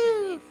 Get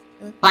you.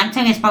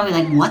 Plankton is probably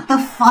like, what the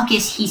fuck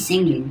is he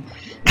singing?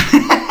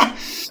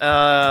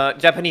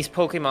 Japanese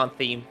Pokemon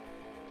theme.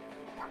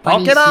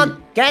 What is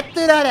Pokemon, get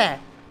to the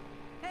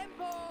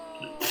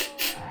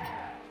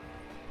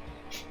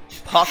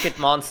Pocket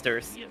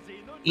monsters.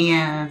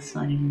 Yeah, that's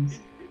what it is.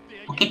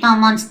 Poketo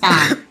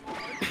Monster.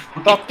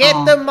 Pocket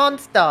the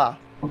monster.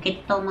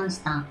 Poketo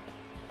Monster.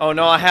 Oh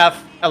no, I have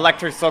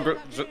Electric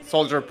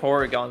Soldier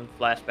Porygon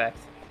flashbacks.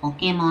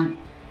 Pokemon.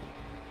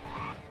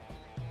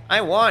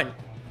 I won.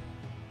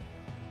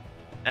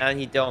 And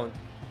he don't.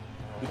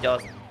 He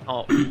doesn't.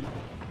 Oh.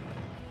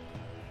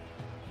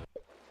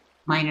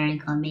 Minor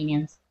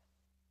inconvenience.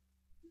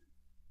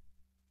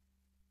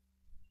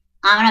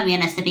 I'm gonna be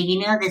honest, the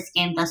beginning of this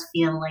game does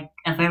feel like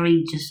a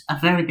very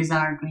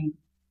bizarre dream.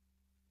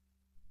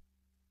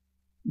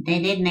 They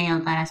did nail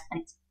that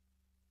aspect.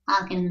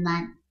 I'll give them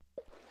that.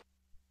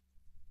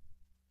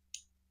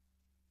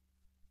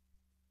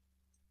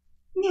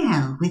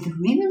 Now, with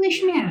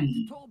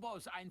Revolutionary.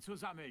 Turbos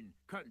einzusammeln.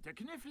 Könnte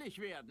knifflig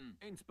werden.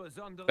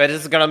 Insbesondere But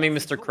this is gonna be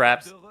Mr.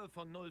 Krabs.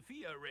 von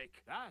 04,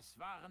 Rick. Das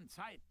waren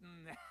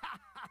Zeiten.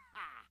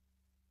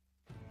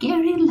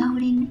 Gary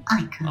loading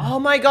icon. Oh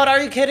my god,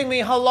 are you kidding me?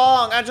 How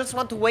long? I just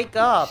want to wake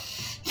up.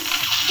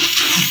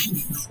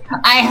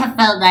 I have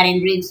felt that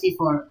in dreams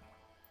before.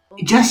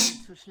 Just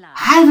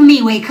have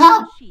me wake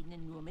up,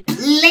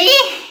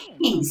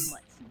 please.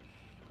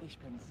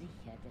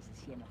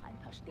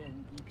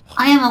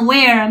 I am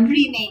aware I'm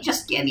dreaming.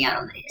 Just get me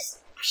out of this.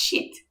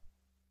 Shit.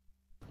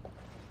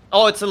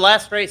 Oh, it's the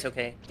last race,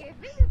 okay.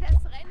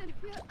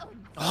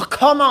 Oh,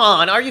 come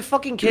on! Are you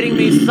fucking kidding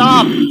me?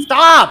 Stop!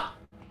 Stop!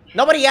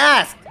 Nobody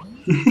asked!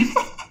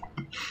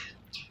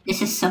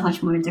 This is so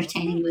much more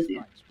entertaining with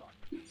you.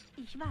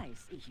 Ich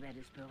weiß, ich werde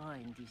es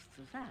bereuen, dies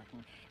zu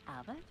sagen,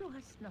 aber du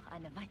hast noch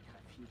eine weitere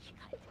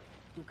Fähigkeit.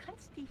 Du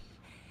kannst dich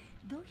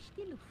durch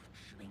die Luft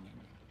schwingen.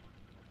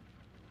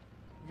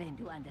 Wenn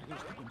du an der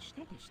richtigen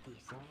Stelle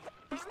stehst,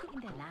 bist du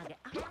in der Lage,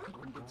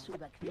 Abgründe zu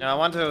überqueren. I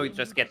want to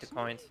just get the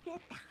coins.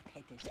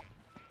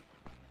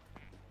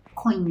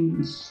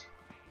 Coins.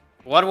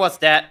 What was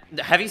that?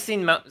 Have you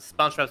seen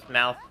SpongeBob's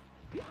mouth?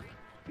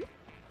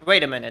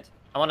 Wait a minute.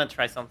 I want to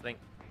try something.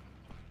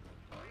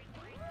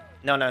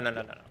 No.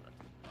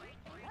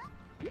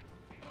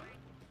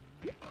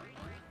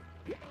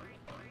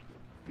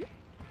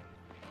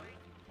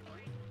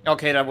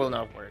 Okay, that will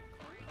not work.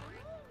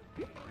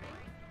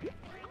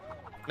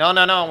 No,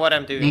 what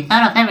I'm doing. They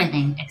thought of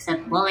everything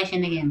except bullish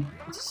in the game.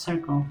 It's a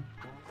circle.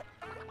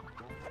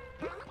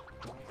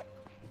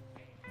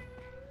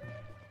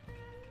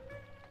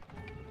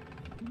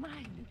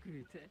 Meine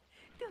Güte,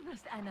 du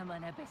wirst einer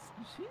meiner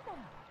besten Schüler.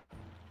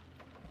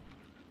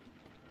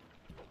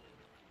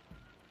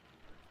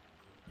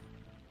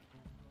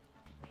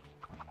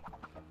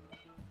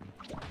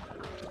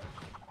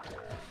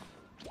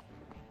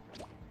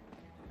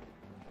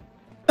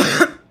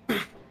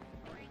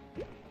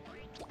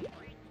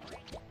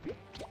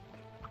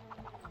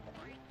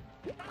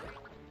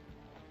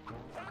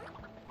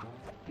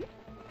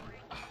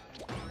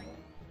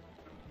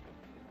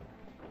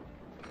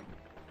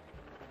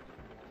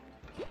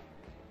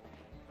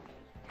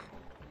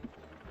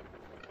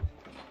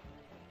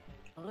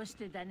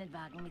 Rüste deinen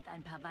Wagen mit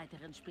ein paar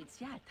weiteren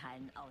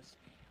Spezialteilen aus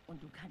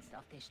und du kannst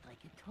auf der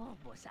Strecke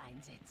Turbos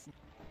einsetzen.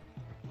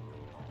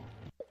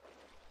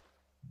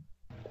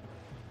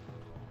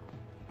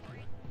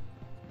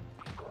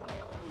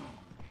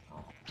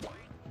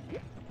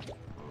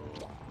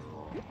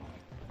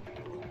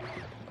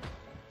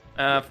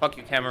 Fuck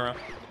you, camera.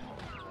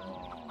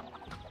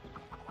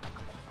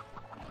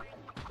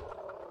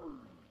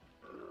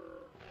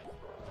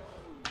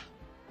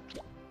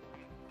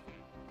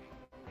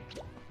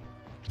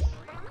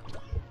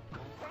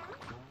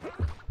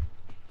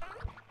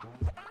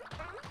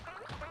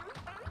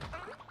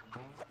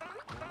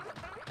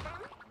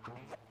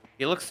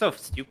 He looks so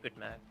stupid,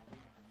 man.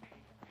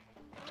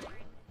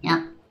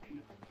 Yeah.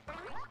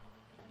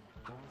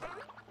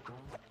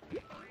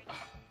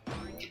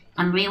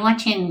 I'm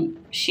rewatching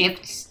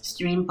Shift's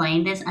stream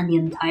playing this, and the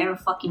entire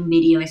fucking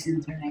video is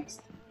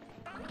synchronized.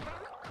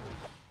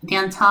 The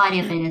entirety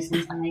of it is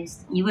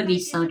synchronized. You would be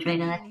so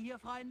triggered.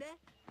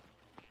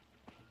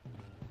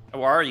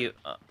 Where are you?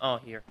 Oh,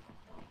 here.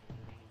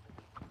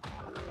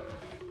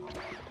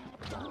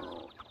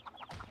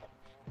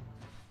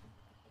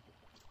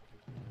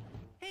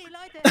 Hey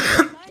Leute,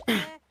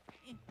 Leute,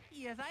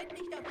 ihr seid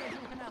nicht auf der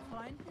Suche nach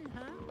Freunden,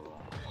 hä?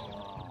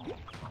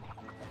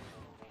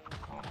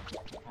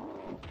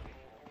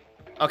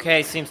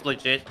 Okay, seems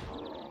legit.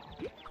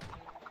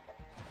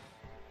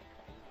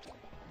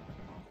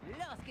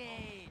 Los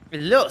geht's!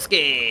 Los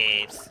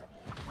geht's!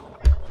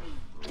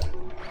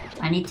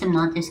 I need to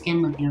mod this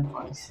game with your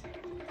voice.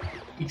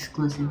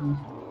 Exclusively.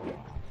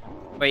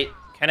 Wait,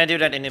 can I do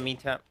that in the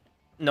meantime?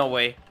 No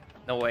way.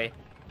 No way.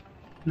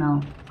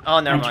 No. Oh,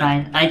 never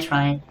mind. I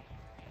tried.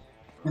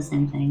 The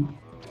same thing.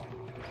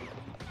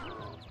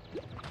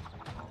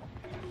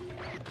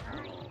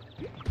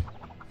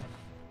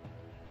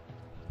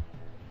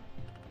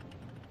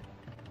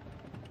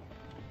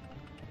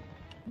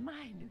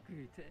 Meine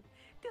Güte,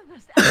 du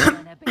wirst einer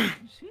meiner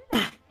besten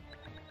Schüler.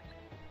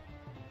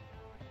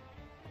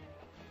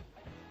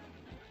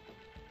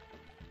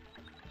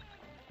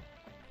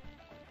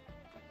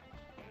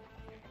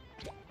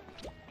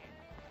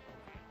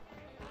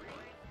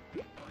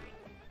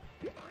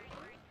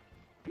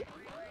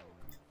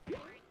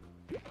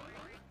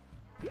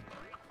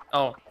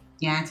 Oh.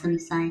 Yeah, it's on the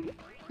side.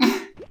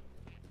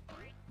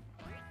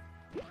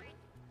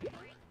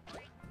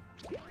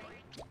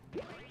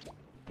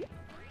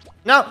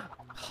 No!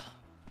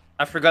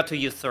 I forgot to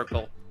use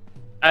circle.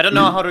 I don't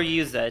know how to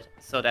use that,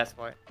 so that's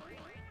why.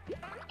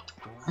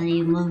 So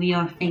you move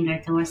your finger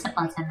towards the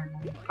button and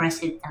then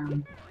press it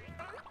down.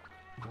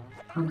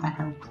 Will that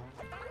help?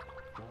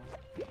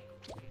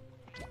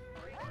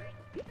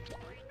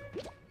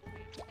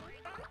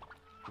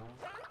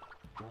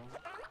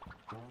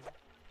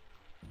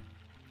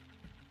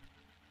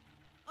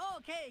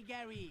 Okay,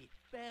 Gary,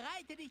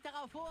 bereite dich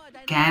darauf vor,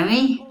 deine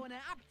Gary? Krone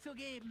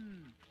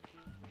abzugeben.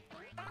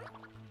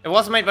 It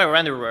was made by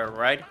Renderware,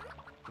 right?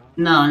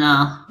 No.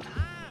 Ach,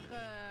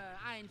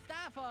 eins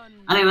davon.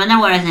 I mean,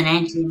 Renderware is an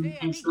engine.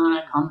 It's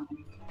not a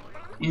company,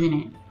 isn't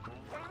it?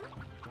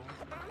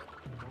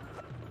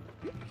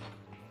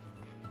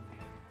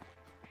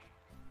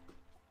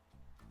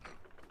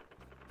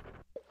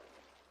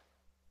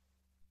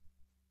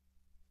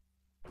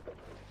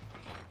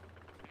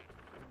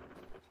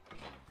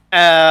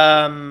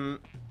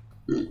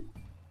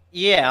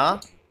 Yeah.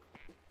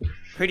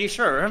 Pretty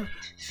sure.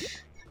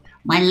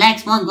 My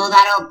legs won't go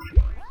that up.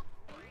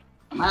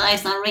 My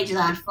legs don't reach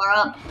that far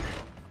up.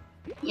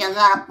 You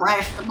gotta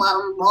press the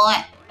button, boy.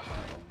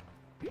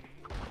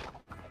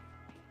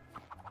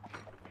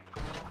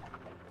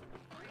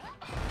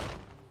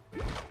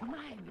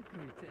 Meine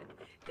Güte,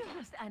 du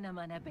wirst einer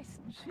meiner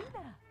besten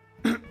Schüler.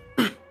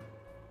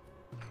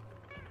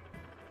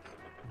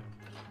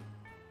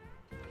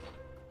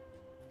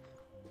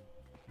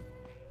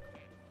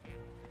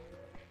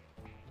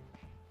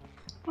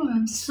 Oh,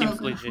 I'm so Seems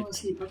gonna legit. fall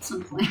asleep at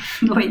some point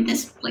during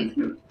this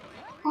playthrough.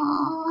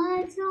 Oh,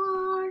 it's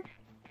hard.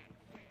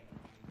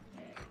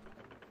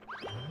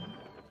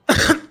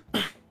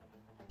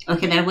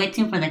 Okay, they're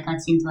waiting for the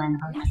cutscene to end.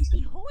 Lass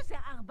die Hose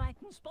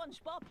arbeiten,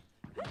 SpongeBob.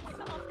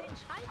 Hüpfe auf den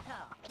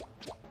Schalter.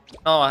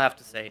 Oh, I have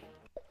to say.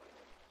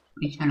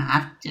 We're gonna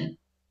have to.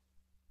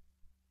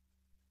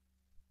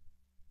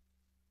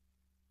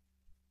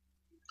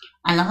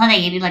 I love how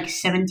they give you like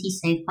 70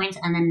 save points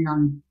and then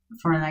none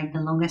for like the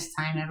longest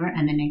time ever,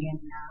 and then again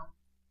now.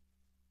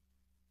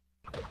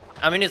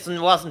 I mean, it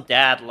wasn't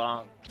that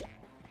long.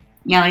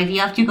 Yeah, but if you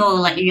have to go,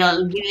 like, you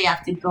really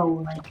have to go,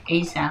 like,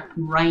 ASAP,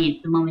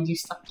 right the moment you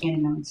stop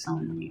getting them, it's so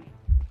annoying.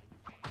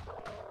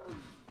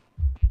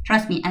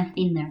 Trust me, I've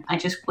been there. I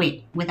just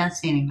quit without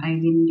saving. I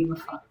didn't give a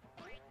fuck.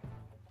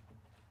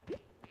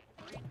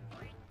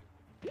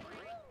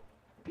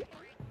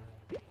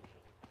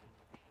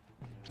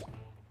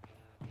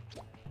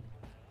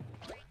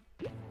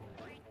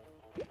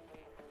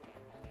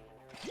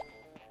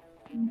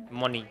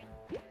 Money.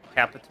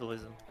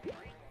 Capitalism.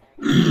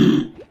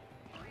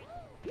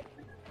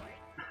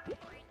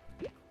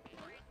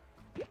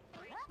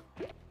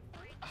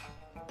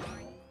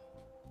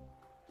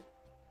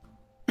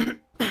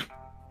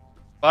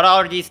 What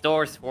are these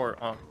doors for?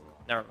 Oh,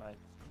 never mind.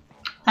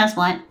 That's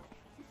what.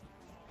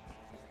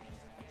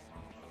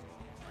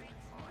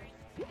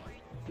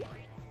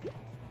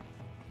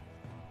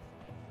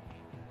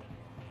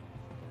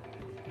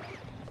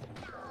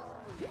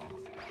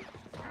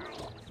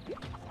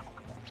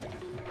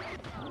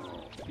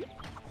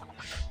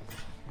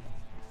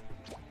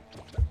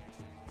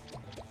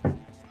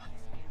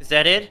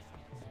 that it?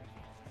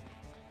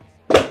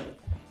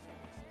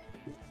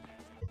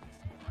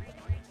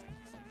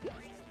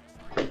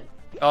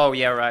 Oh,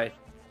 yeah, right.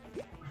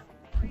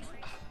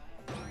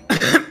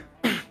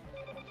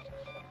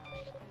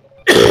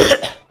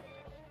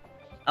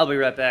 I'll be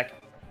right back.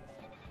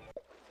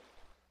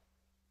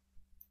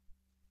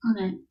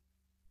 Okay.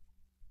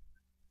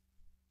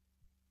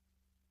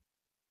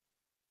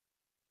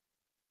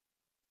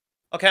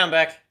 Okay, I'm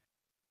back.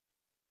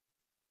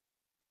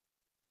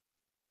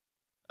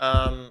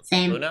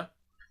 Same. Luna?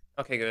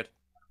 Okay, good.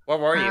 Where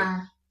were you?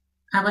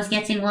 I was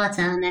getting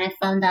water and then I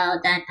found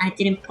out that I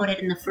didn't put it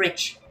in the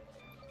fridge.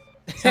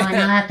 So I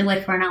now have to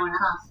wait for an hour and a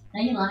half.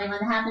 Don't you love it when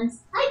that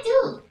happens? I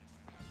do!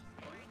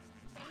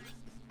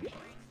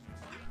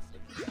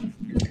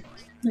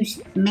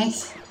 Who's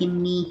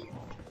messing me?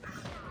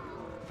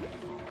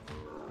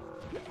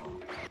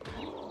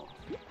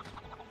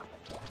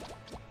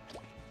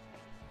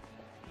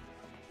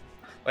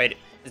 Wait,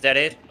 is that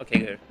it? Okay,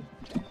 good.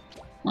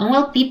 When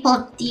will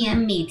people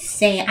DM me to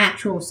say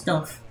actual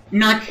stuff?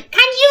 Not, can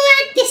you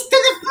add this to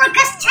the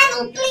broadcast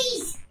channel,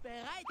 please?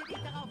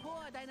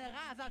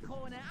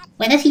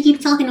 Why does he keep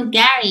talking to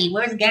Gary?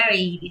 Where's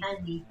Gary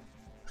behind me?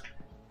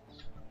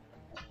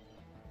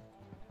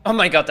 Oh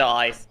my god, the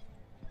eyes.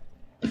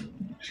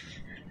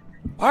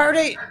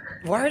 Why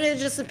are they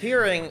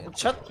disappearing?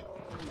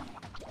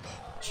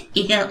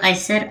 Igel, I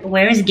said,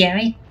 where is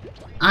Gary?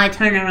 I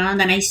turn around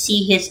and I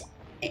see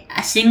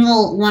a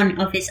single one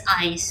of his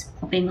eyes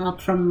popping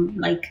up from,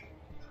 like,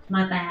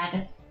 my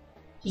bag.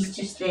 He's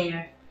just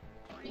there.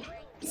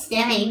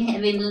 Staring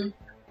at me.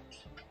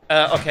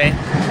 Okay.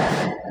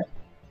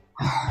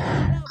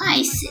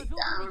 I sit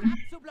down.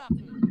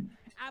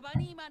 Aber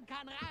niemand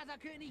kann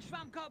Raserkönig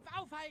Schwammkopf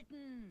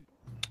aufhalten.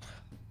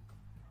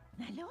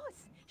 Na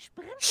los,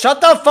 sprint.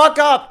 Shut the fuck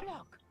up!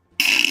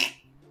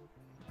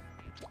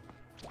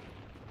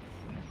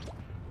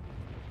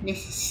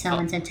 This is so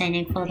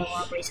entertaining for the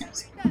wrong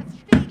reasons.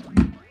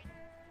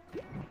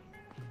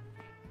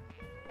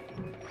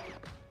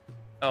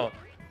 Oh.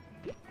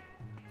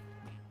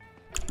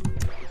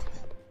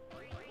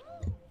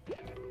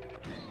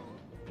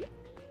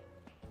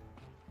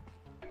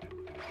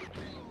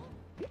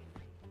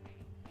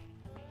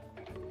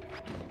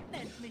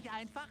 Nennt mich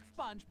einfach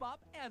SpongeBob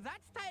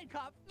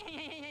Ersatzteilkopf.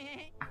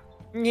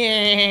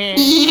 Yeah.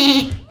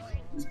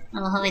 I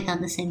love how we thought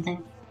the same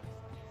thing.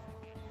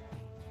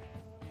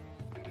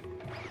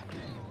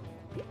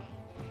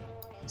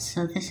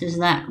 So this is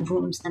that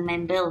room's the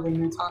main building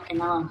you're talking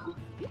about, huh?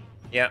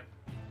 Yeah.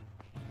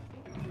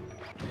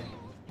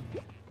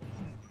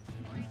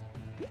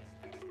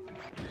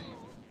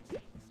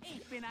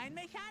 Ich bin ein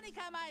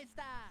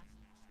Mechanikermeister.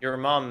 Your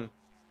mom,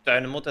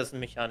 deine Mutter ist ein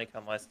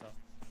Mechanikermeister.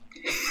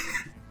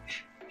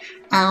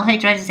 I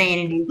tried to say it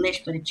in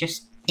English, but it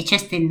just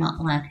did not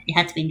work. It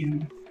had to be in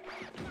German.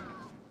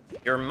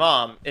 Your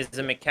mom is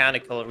a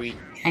mechanical reader.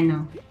 I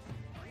know.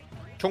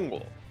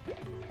 Chungo.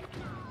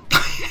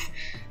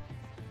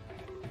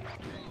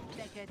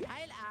 Decke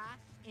Teil A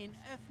in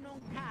Öffnung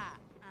K.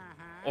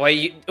 Aha.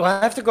 Wait, do I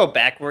have to go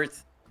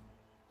backwards?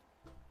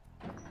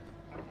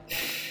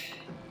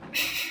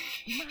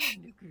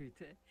 Meine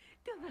Güte,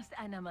 du wirst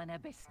einer meiner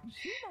besten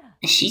Schüler.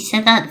 She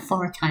said that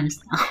 4 times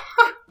now.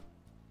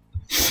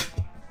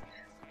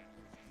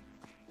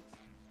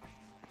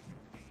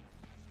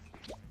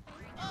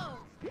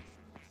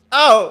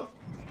 Oh!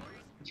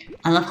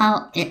 I love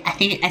how I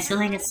still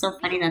think it's so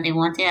funny that they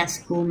wanted a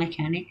school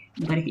mechanic,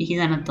 but he's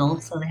an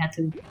adult, so they had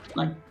to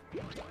like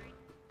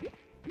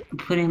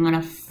put him on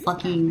a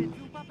fucking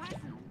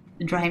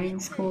driving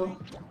school.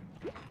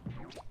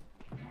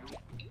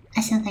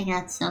 I still think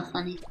that's so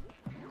funny.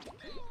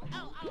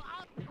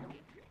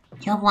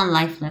 You have 1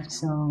 life left,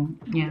 so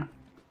yeah.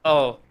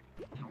 Oh.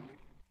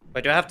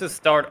 Wait, do I have to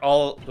start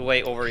all the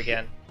way over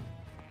again?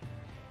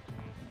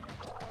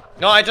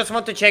 No, I just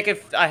want to check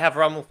if I have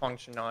Rumble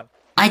function on.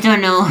 I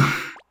don't know.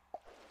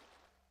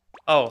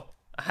 Oh,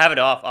 I have it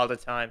off all the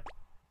time.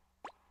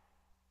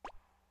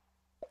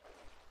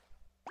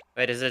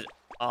 Wait, is it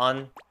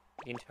on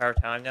the entire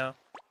time now?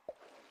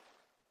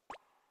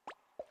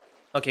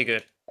 Okay,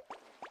 good.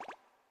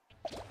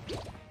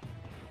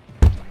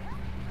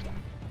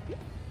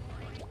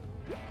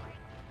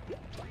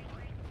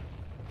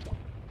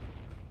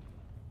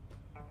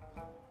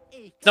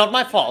 It's not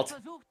my fault.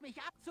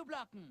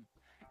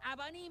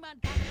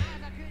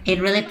 It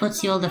really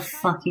puts you all the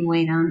fucking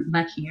way down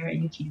back here,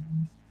 and you can't.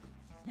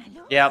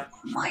 Yep. Oh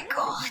my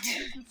god.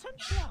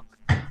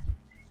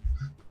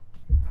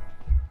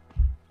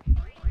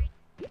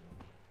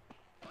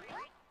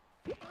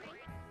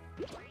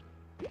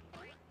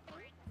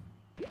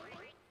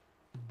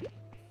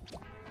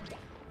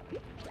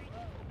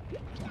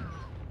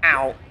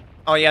 Ow.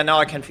 Oh yeah, now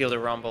I can feel the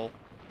rumble.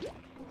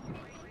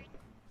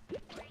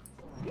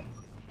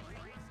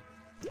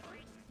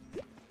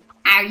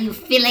 Are you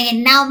feeling it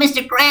now,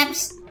 Mr.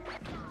 Krabs?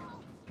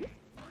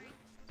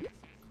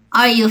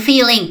 Are you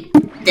feeling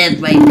the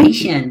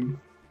vibration?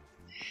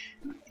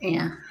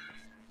 Yeah.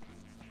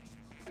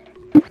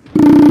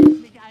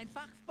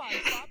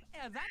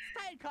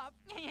 Ersatzteilkopf.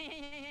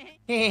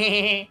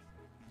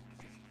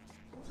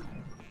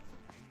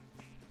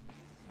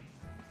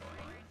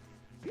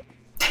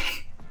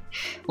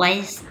 Why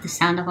is the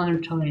sound of a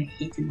controller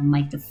hitting the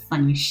mic the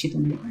funniest shit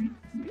in the world?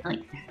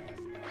 Like,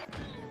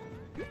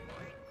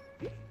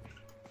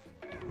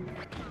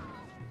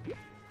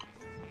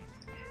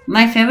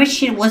 my favorite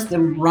shit was the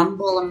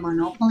Rumble and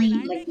Monopoly.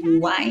 Like,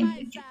 why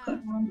would you put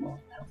Rumble?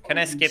 Can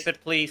I skip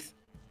it, please?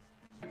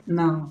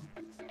 No.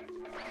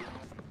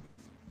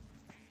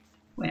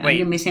 Wait, Wait.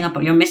 you're missing a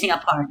part. You're missing a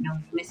part. No,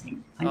 you're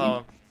missing.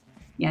 Oh,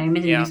 Yeah, you're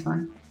missing yeah. this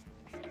one.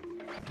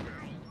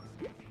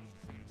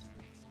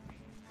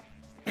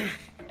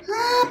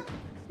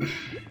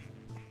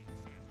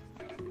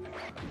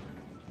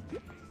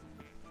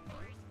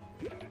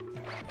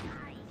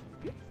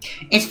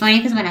 It's funny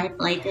because when I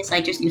played this,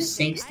 I just use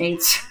save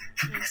states.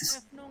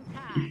 Öffnung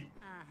K.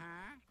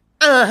 Aha.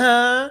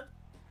 Uh-huh.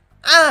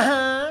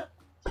 Uh-huh.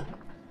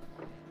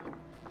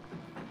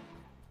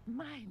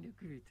 Meine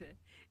Güte,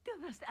 du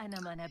wirst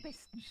einer meiner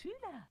besten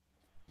Schüler.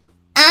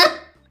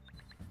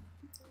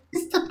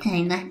 Stop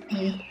saying that,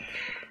 baby.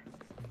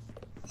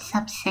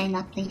 Stop saying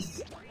that,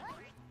 please.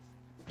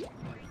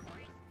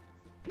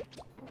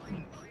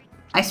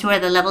 I swear,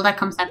 the level that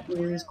comes after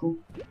this is cool.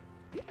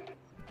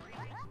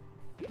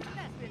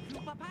 Das wird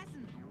super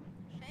passen.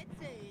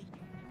 Schätze ich.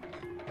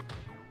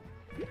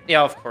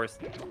 Yeah, of course.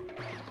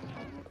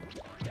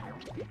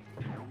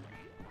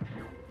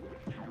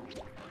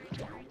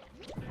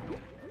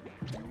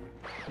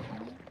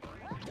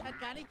 Hat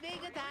gar nicht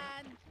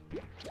wehgetan.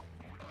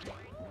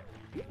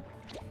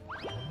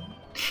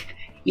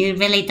 You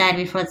really died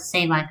before the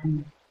save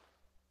icon.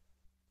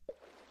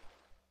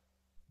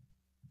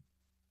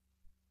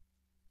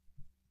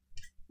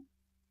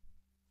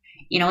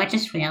 You know, I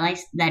just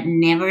realized that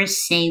never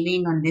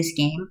saving on this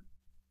game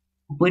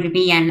would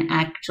be an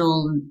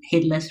actual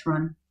hitless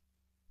run.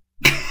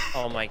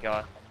 Oh my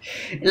god.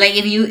 Like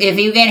if you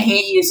get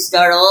hit, you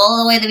start all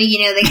the way at the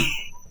beginning of the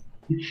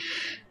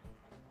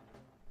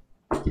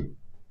game.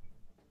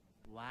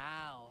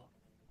 Wow.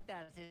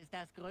 Das ist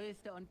das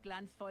größte und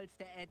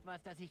glanzvollste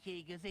Etwas, das ich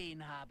je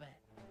gesehen habe.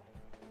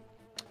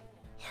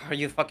 Are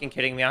you fucking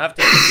kidding me? I have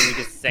to do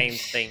the same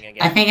thing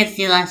again. I think it's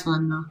the last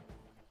one though.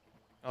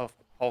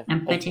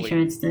 I'm pretty hopefully. sure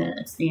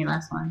it's the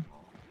last one.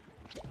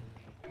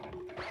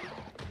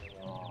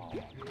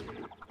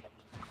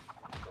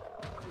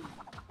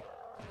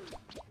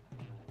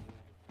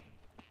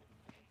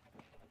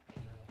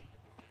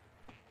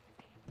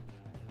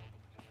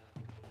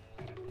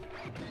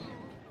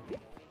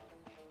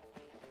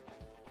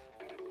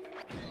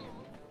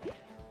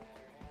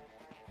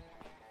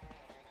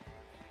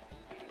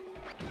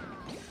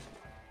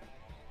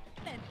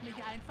 Nennt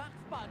mich einfach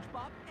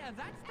SpongeBob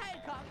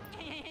Ersatzteilkopf.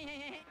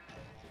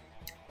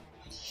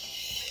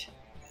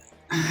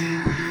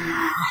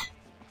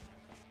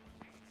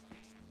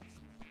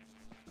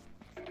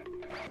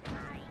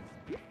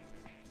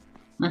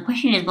 My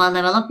question is, while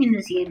developing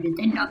this game, did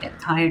they not get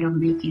tired of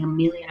making a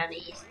million of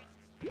these?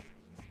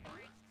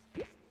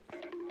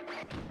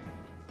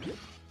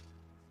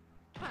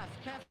 Passt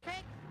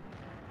perfekt.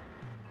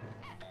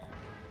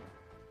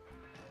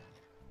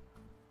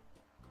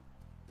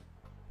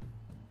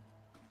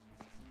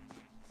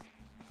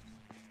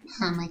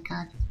 Oh my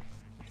god.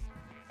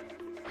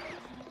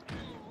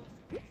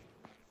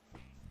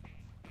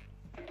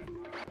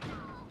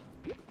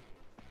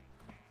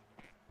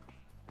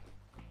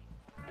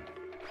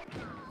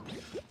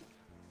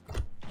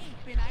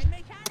 Ich bin ein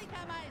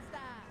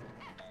Mechanikermeister.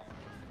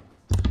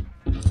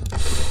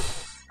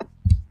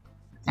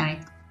 Sorry.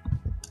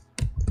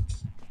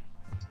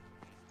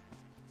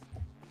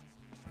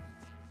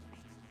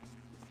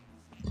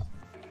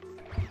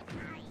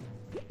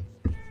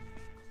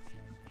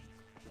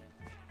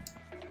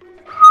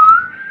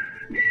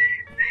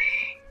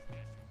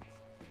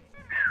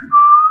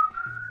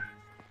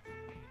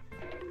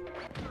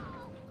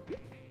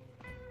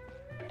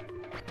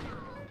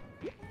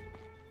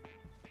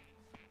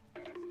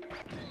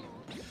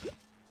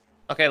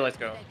 Okay, let's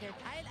go. Stecke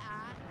Teil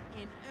A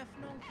in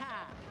Öffnung K.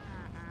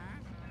 Aha.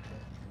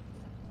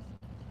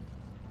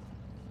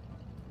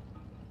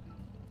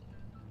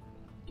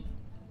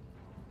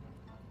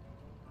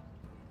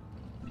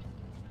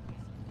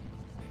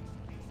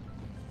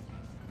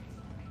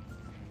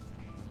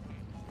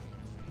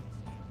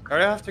 Where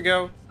do I have to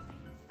go?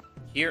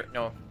 Here?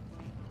 No.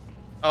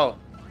 Oh.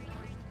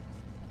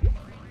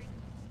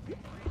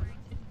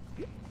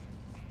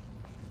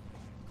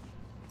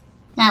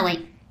 That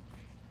way.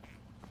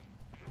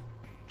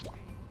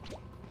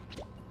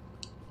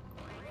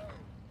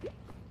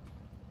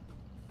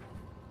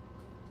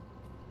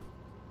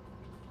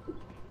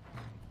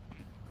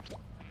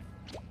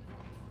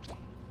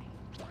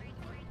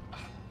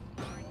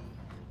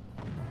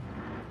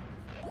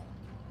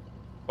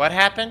 What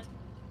happened?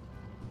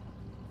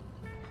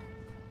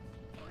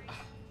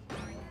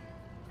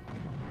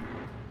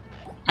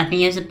 I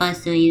think you're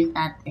supposed to use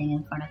that thing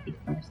in front of you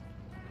first.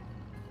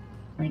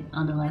 Like,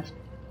 on the left.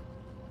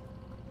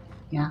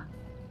 Yeah.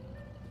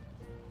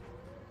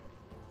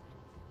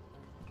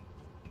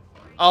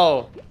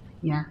 Oh.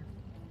 Yeah.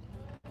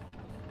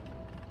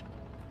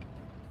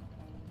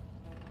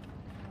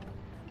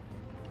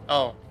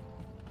 Oh.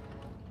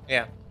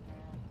 Yeah.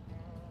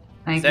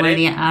 Like that where it?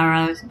 the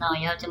arrows. No,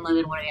 you have to move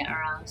it where the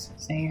arrows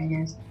say, I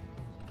guess.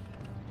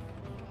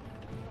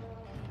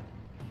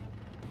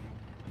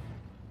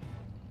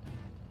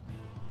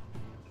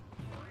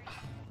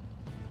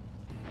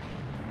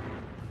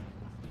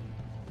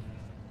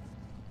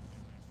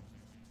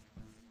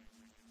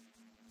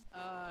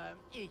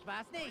 Ich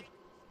war's nicht.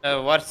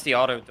 What's the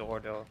auto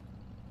door though?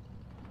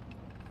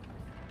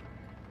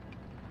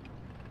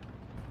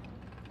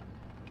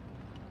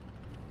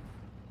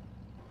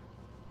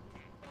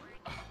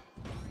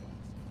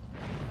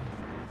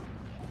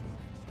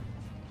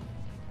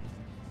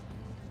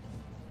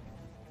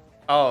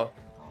 Oh.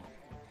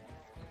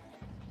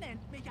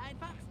 Nennt mich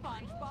einfach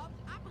SpongeBob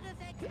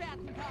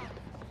Abriss-Expertenkopf.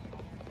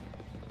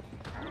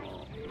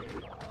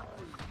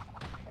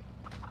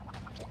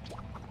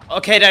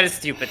 Okay, that is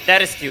stupid.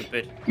 That is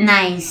stupid.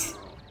 Nice.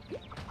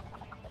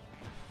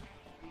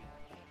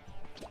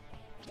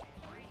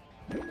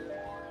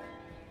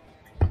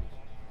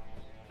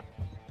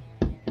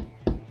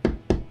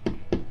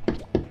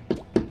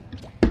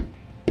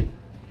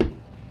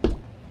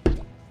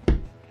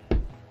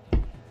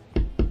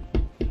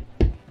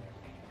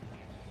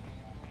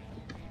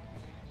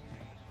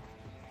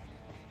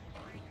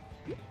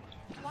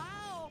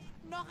 Wow,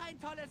 noch ein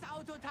tolles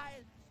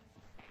Autoteil.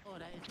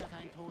 Oder ist das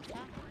ein Toaster?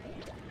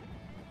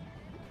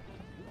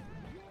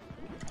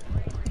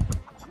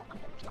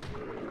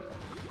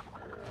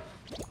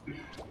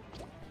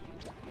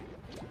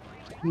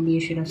 Maybe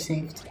you should have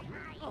saved.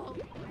 Oh,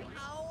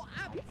 au,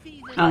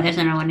 abfiese. Oh, there's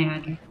another one here,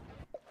 okay.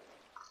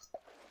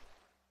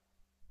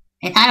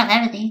 I thought of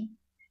everything.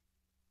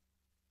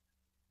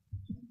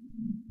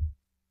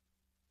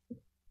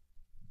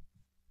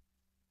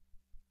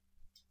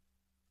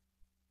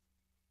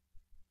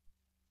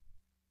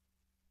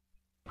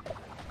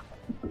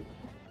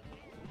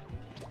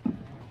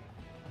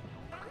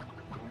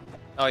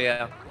 Oh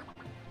yeah.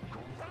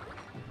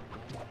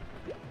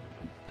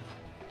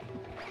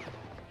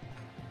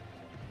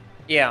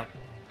 Yeah.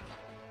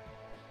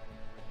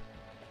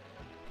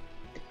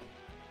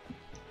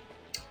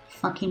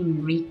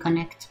 Fucking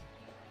reconnect.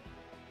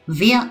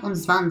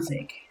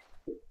 24.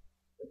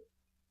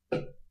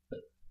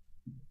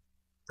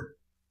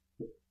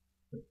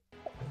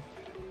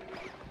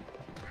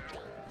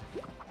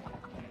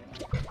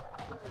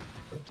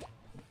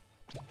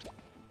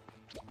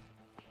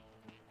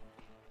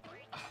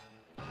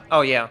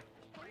 Oh yeah.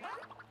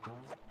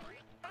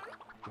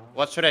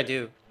 What should I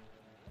do?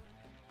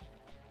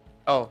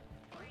 Oh.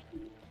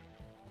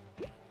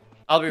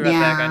 I'll be right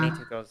back. I need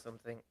to go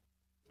something.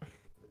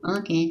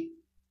 Okay.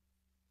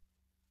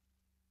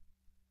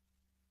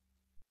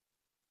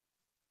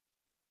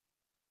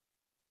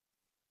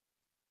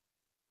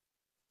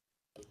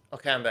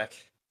 Okay, I'm back.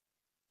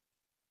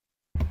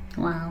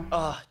 Wow.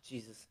 Oh,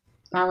 Jesus.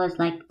 That was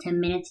like 10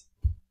 minutes.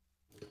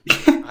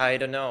 I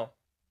don't know.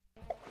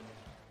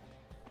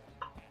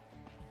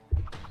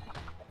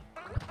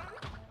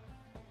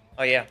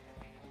 Oh yeah.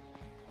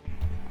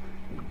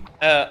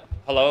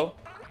 Hello?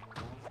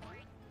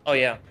 Oh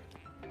yeah.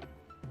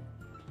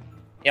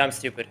 Yeah, I'm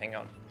stupid. Hang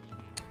on.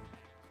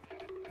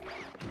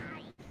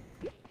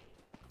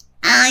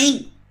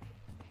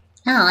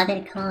 Oh, I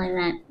didn't call it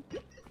that.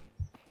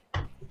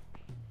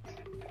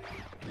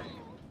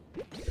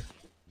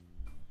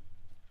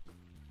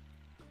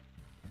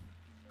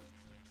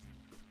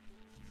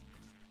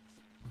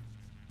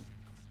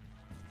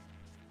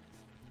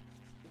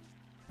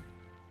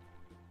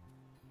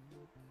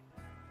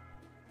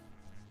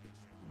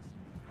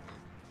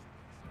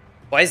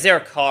 Why is there a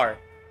car?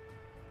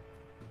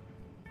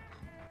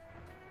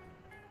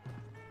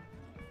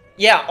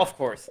 Yeah, of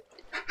course.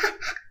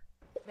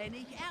 Wenn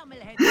ich Ärmel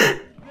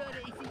hätte,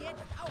 würde ich sie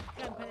jetzt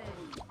aufkrempeln.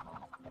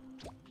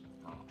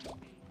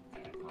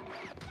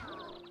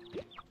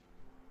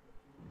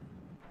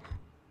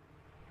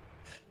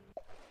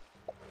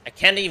 I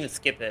can't even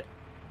skip it.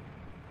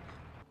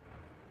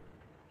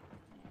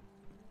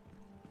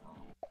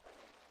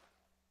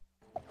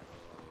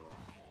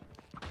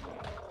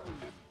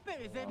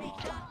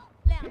 Bösewichter,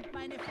 lernt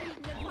meine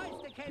fliegenden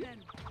Fäuste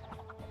kennen.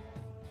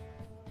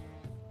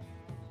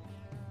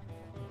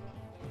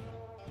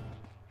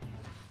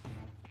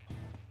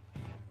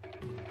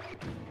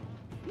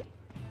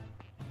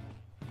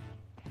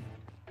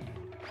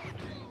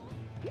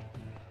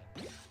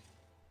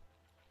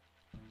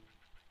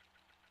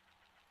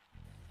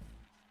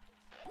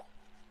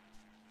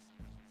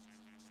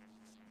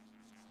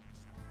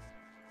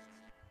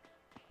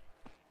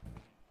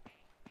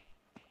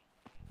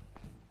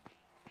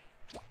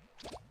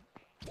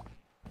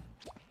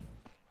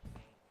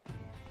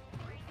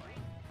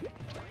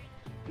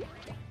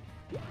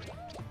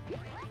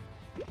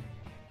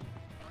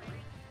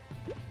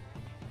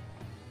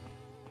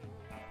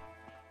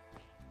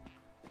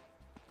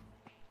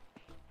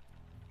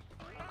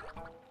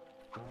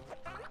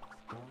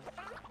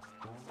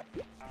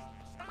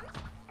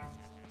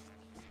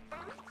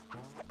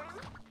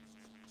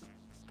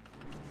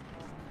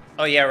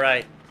 Oh yeah,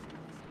 right.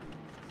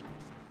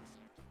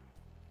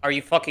 Are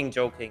you fucking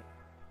joking?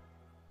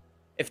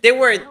 If they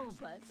were...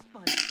 Sauber,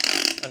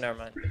 SpongeBob. Oh, never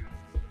mind.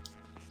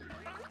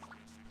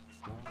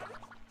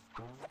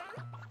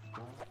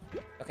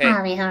 Okay,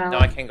 Mommy, hold no,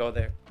 on. I can't go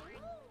there.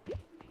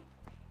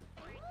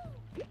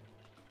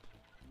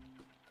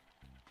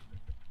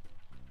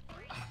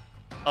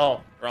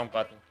 Oh, wrong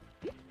button.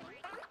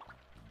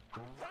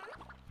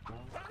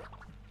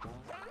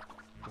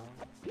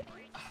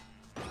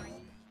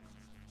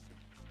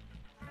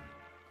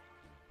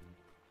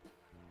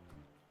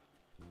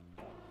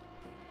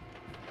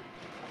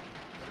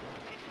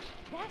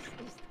 Das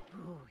ist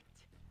gut.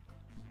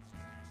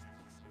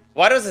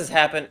 Why does this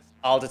happen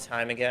all the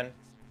time again?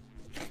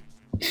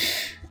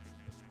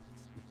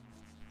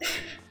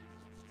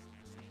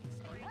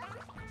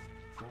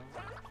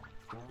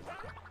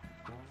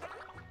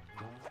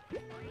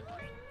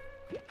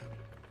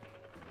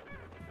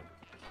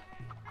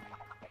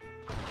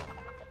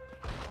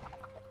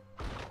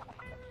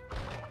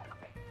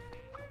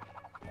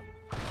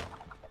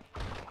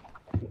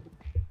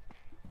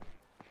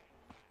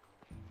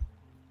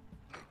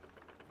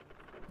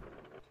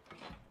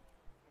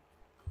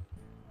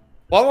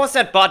 What was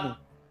that button?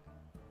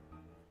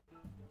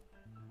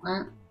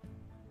 What?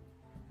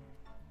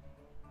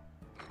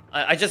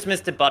 I just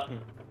missed the button.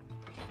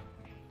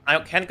 I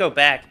can't go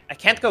back. I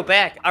can't go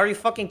back. Are you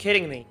fucking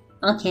kidding me?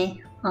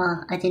 Okay.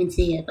 I didn't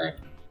see it, but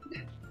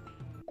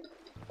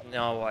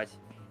No, what?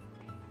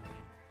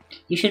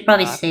 you should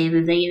probably save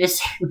if they give us.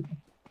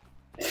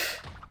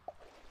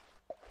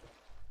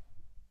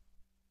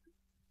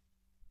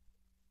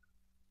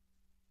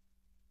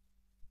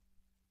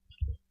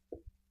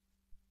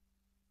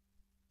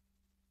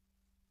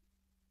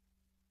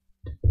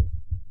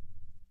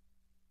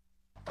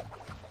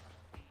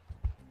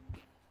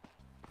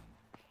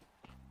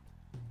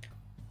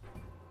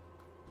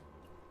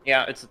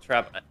 Yeah, it's a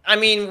trap. I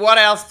mean, what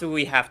else do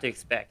we have to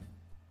expect?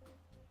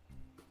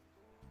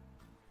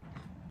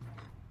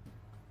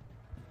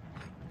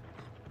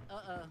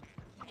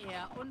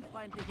 Eher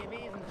unfreundliche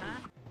Wesen,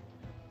 ha?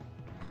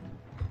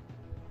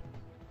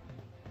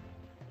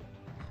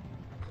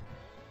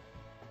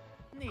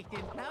 Nicht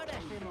in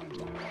Plauderstimmung.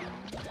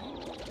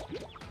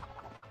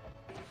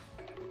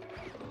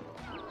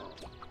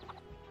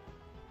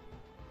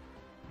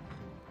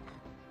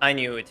 I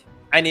knew it.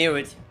 I knew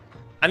it.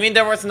 I mean,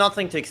 there was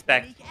nothing to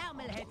expect. Wenn ich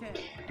Ärmel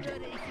hätte,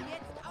 würde ich sie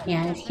jetzt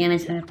Yeah, this game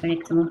is very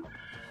predictable.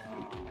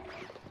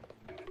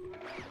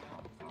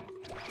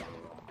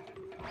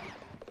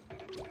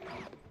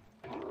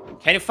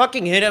 Can you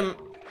fucking hit him?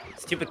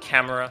 Stupid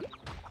camera.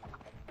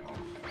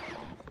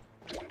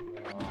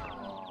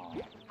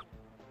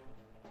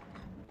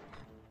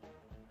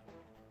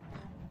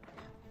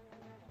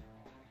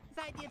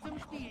 Seid ihr zum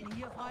Spielen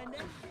hier, Freunde?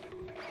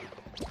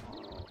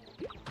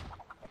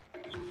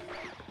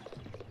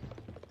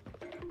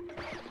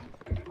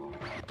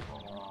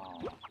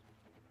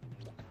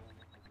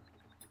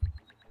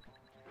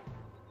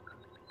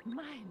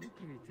 Meine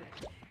Güte,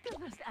 du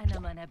wirst einer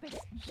meiner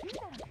besten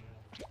Schüler.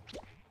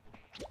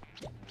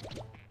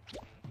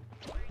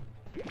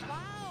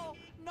 Wow,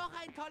 noch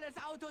ein tolles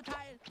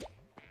Autoteil.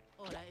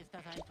 Oder ist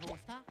das ein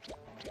Toaster?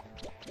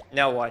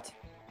 Now what?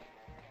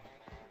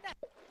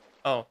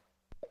 Oh.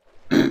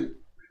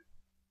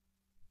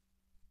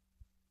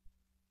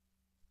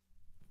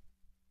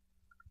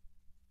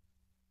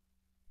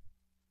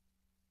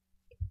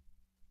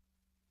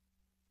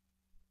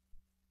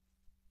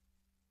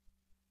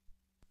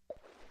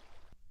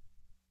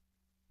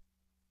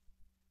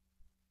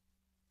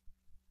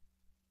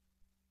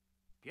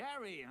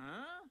 Gary,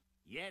 hm?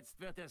 Jetzt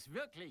wird es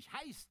wirklich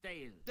heiß,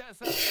 Dale.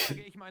 Deshalb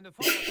trage ich meine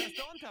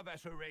feuerfeste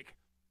Unterwäsche, Rick.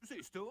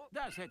 Siehst du?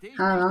 Das hätte ich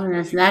How long nicht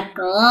does that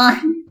go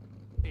on?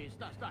 Ist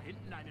das da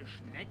hinten eine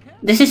Schnecke?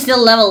 This is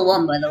still level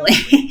 1, by the way.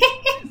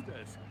 Ist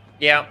es.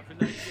 Yeah.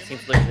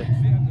 Seems legit. Sehr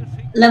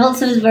geschickt. Level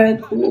 2 is very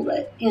cool,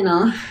 but you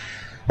know.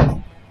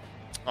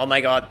 Oh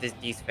my god,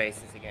 these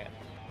faces again.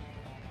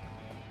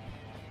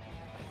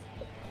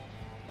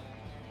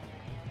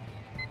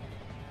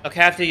 Okay,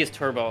 I have to use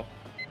turbo.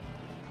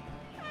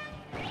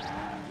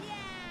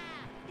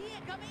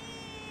 Hier komm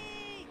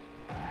ich!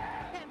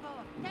 Tempo,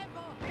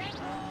 Tempo,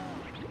 Tempo!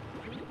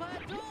 Super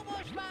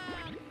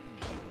Turboschwamm!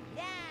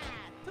 Ja,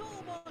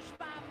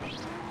 Turboschwamm!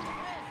 Friss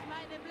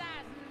meine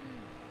Blasen!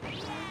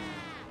 Ja,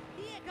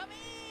 hier komm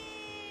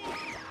ich!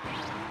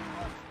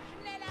 Muss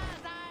schneller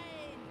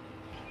sein!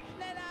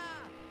 Schneller,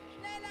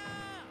 schneller!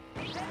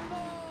 Tempo!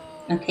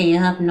 Okay, you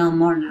have no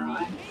more now,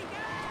 right?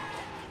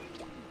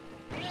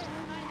 Friss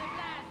meine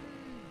Blasen!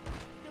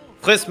 Du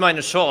Friss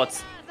meine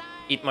Shorts.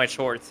 Eat my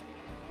shorts.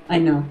 I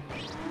know.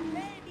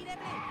 schnell wie der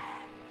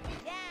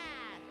Blitz! Ja,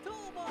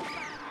 Turboschwamm!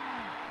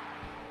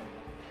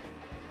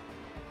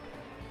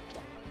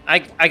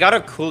 I got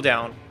a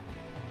cooldown.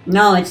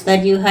 No, it's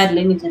that you had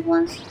limited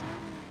ones,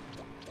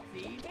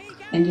 Sieh mich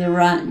an! and you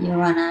run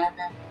out of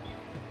them.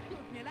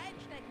 Tut mir leid,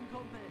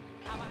 Schneckenkumpel,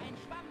 aber ein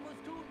Schwamm muss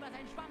tun, was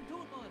ein Schwamm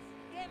tun muss.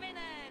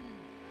 Gewinnen!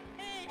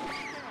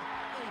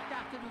 Ich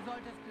dachte, du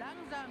solltest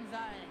langsam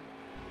sein.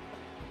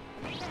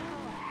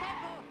 Tempo, Tempo!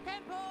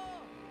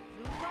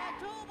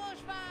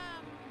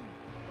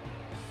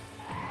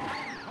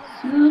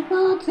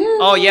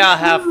 Oh yeah, I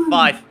have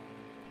 5.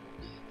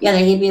 Yeah,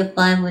 they give you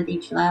 5 with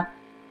each lap.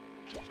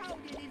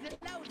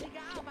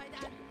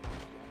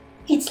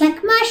 It's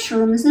like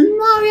mushrooms in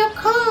Mario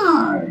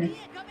Kart.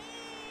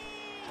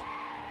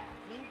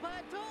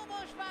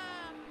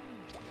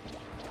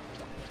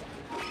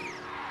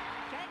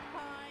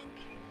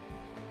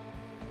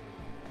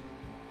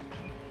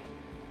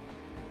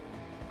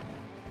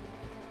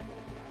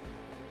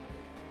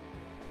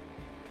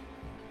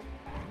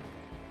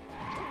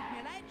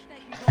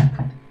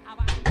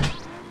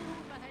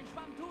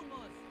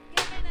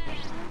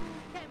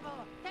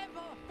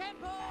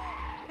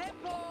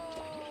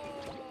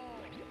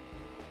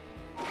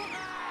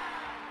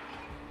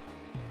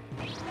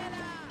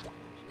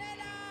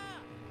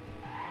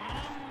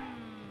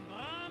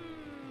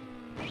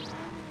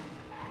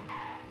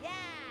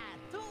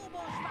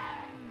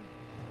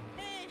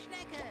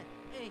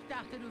 Ich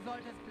dachte, du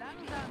solltest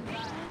langsam sein.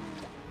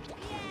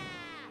 Ja,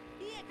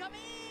 hier komm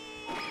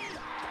ich!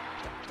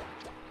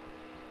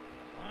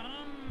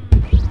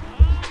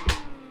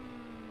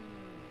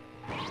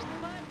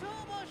 Super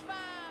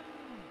Turboschwamm!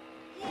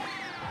 Ja,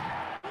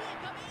 hier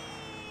komm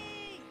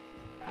ich!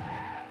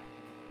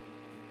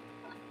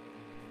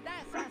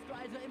 Das hast du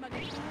also immer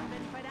getrieben,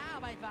 wenn ich bei der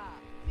Arbeit war.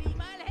 Sieh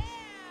mal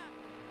her!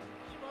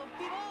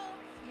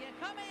 Schwuppdiwupps, hier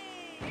komm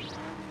ich!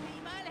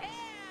 Sieh mal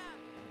her!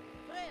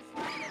 Friss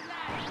meine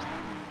Blatt!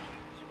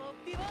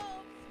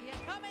 Schwuppdiwupps, hier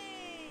komm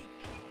ich!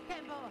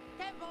 Tempo,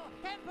 Tempo,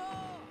 Tempo!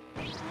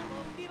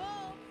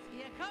 Schwuppdiwupps,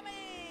 hier komm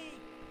ich!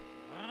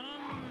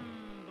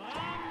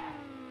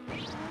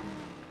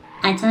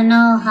 I don't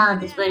know how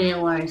this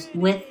video works,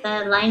 with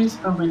the lines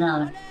or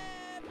without.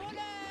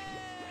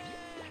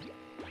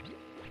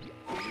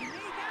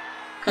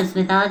 Cause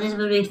without this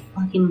would be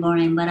fucking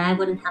boring, but I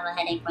wouldn't have a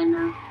headache right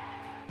now.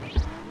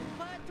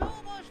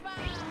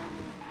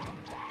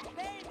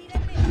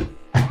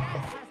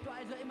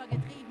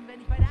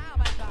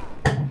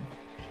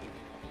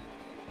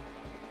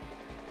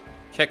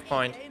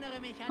 Checkpoint.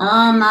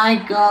 Oh my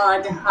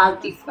god,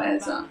 Happy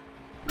Feza.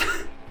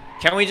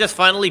 Can we just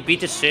finally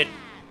beat this shit?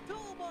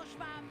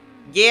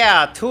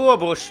 Yeah,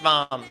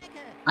 Turboschwamm.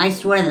 I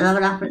swear the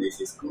level after this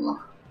is cool.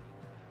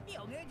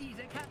 Junge,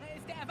 diese Karre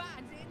ist der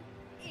Wahnsinn.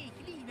 Ich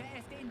liebe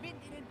es, den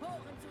Wind in den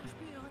Poren zu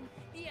spüren.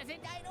 Wir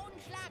sind ein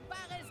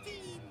unschlagbares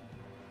Team.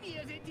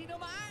 Wir sind die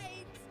Nummer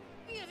 1.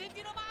 Wir sind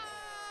die Nummer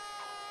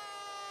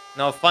 1.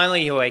 No,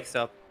 finally he wakes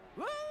up.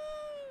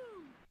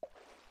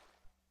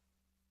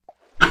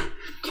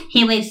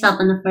 He wakes up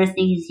and the first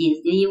thing he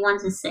sees, do you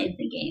want to save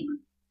the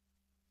game?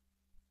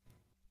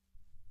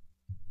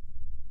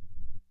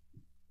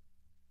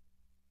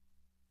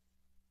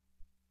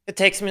 It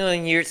takes a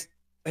million years.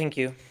 Thank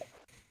you.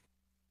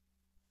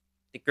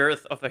 The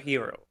girth of a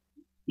hero.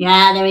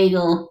 Yeah, there you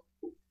go.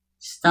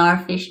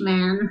 Starfish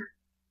man.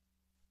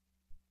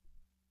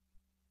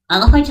 I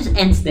love how it just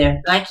ends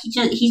there. Like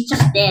he's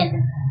just dead.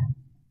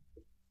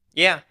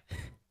 Yeah.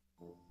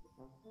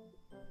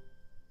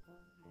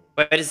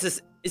 But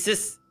is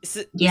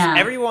Yeah.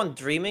 everyone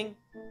dreaming?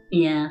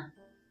 Yeah.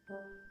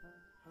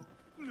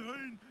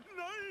 Nein,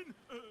 nein!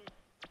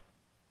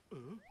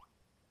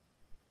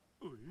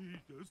 Ui,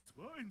 das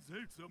war ein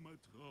seltsamer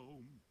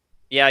Traum.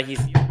 Yeah, he's...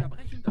 Wir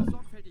unterbrechen das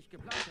sorgfältig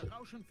geplante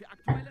Rauschen für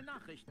aktuelle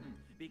Nachrichten.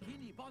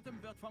 Bikini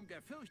Bottom wird vom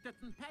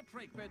gefürchteten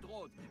Patrick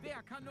bedroht.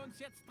 Wer kann uns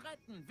jetzt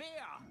retten?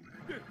 Wer?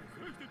 Der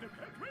gefürchtete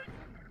Patrick?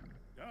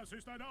 Das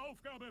ist eine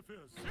Aufgabe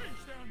für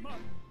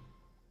Seesternmann.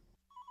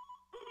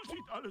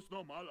 Sieht alles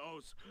normal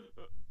aus.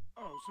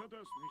 Außer,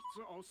 dass nichts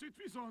so aussieht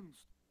wie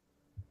sonst.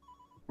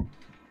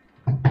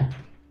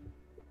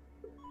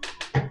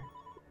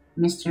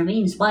 Mr.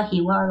 Bean's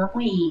Wacky World of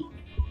Wee.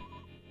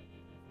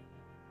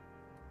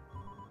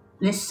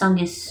 This song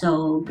is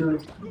so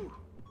good.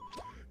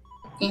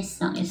 This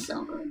song is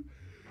so good.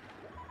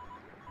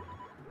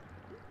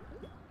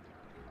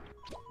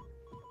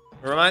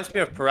 Reminds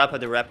me of Parappa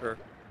the Rapper.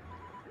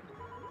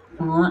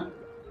 What?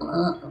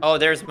 Oh,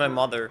 there's my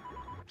mother.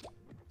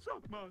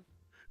 Sag mal,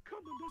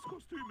 kann man das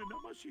Kostüm in der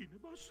Maschine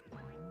waschen?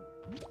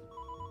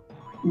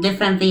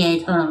 Different VA,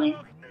 totally.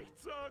 Ach,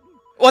 nichts sagen.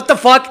 What the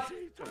fuck?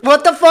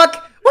 What the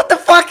fuck? What the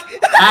fuck?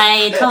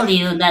 I told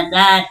you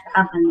that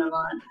happened a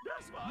lot.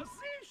 Das war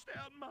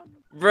Seesternmann.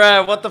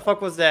 Bruh, what the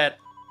fuck was that?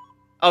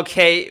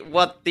 Okay,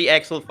 what the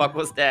actual fuck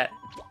was that?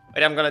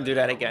 Wait, I'm gonna do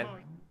that again.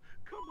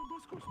 Kann man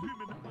das Kostüm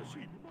in der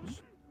Maschine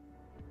waschen?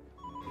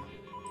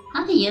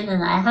 How do you do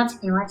that? How do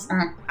you watch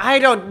that? I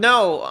don't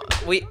know.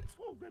 We...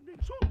 Froh, wenn den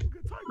Schurken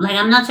gezeigt Like,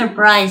 I'm not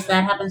surprised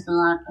that happens a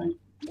lot, but...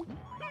 wird.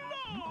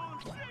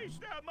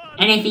 Seesternmann.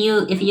 And if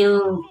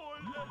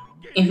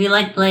you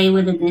like play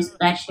with the disc,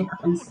 that shit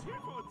happens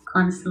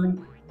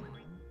constantly.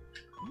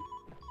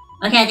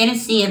 Okay, I didn't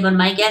see it, but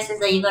my guess is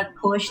that you got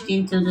pushed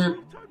into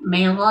the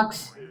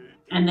mailbox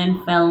and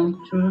then fell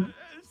through.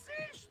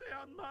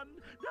 Seesternmann,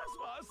 das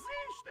war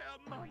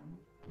Seesternmann.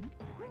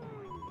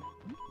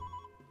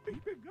 Ich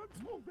bin ganz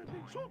froh, wenn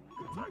den Schurken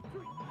gezeigt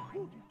wird,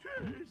 wo die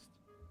Tür ist.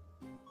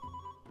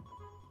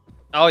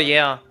 Oh,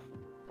 yeah.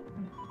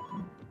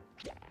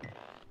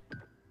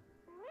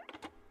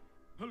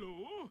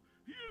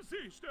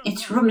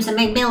 It's from the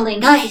main building,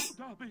 guys!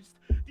 Da bist.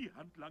 Die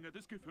Handlanger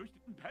des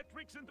gefürchteten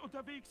Patrick sind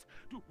unterwegs.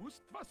 Du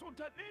musst was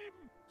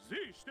unternehmen.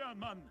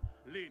 Seesternmann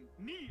lehnt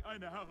nie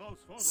eine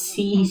Herausforderung.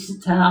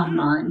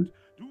 Seesternmann.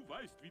 Du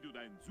weißt, wie du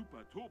deinen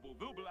Super Turbo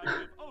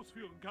Wirbelangriff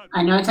ausführen kannst.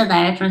 I know it's a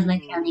direct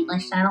translation on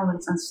English title, but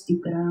it sounds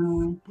stupid, I don't know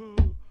why.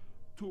 Super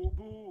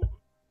Turbo.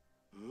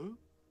 Hä?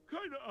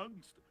 Keine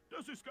Angst.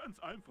 Das ist ganz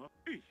einfach.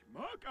 Ich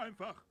mag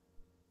einfach.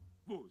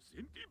 Wo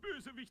sind die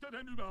Bösewichter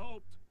denn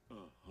überhaupt?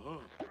 Aha.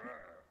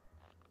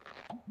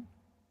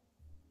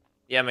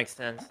 Yeah, makes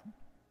sense.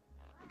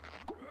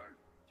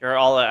 You're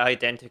all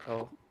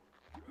identical.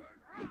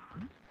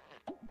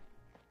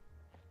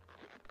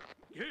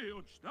 Geh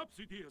und schnapp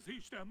sie dir,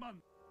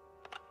 Seesternmann.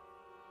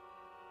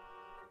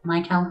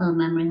 My childhood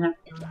memories are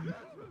filled.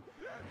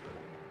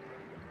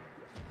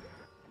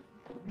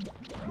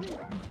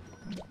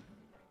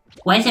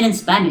 Why is it in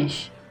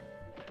Spanish?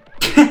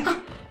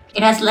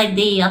 It has like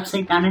the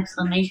upside down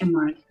exclamation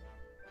mark.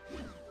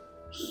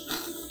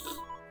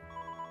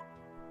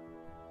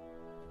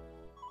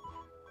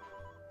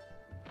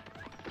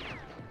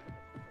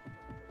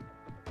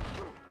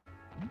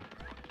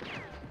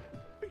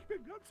 Ich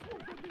bin ganz froh,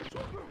 wenn mir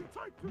schon mal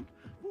gezeigt wird,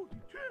 wo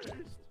die Tür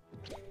ist.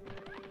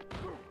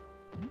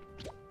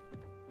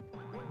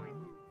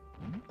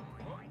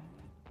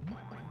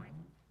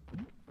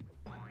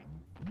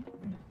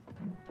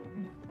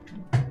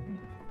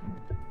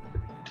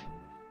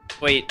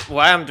 Wait,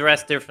 why I'm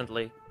dressed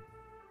differently?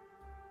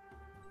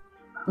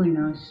 Who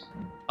knows?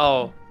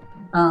 Oh.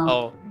 Oh.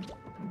 Oh.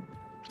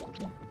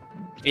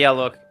 Yeah,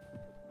 look.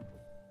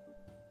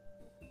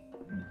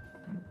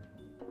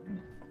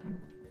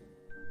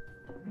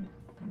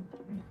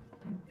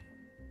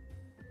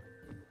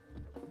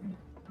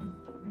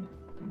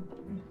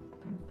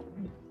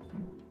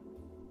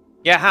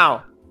 Yeah,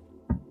 how?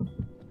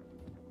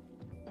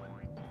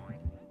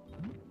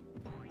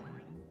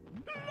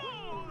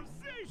 Los,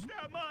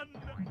 Seesternmann!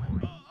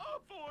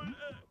 Obwohl,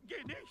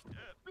 geh nicht,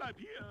 bleib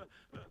hier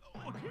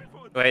und hilf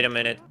uns. Wait a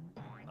minute.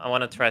 I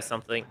want to try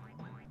something.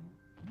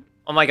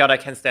 Oh my god, I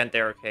can stand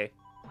there, okay.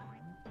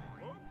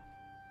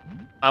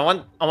 I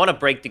want to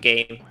break the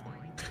game.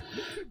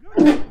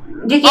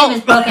 The game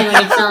is broken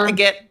on its own.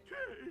 Again.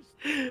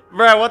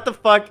 Bruh, what the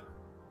fuck?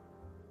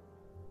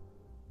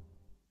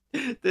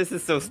 This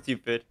is so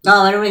stupid.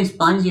 Oh, everyone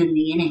spawns you in the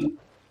beginning.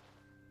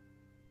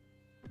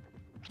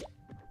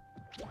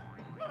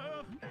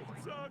 Ach,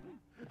 nichts sagen.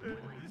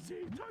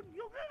 Seetern,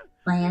 Junge.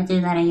 Why you have to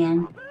do that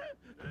again?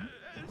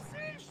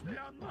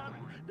 Seesternmann,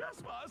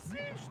 das war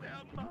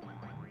Seesternmann.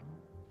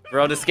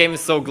 Bro, this game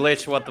is so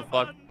glitched, what the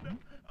fuck?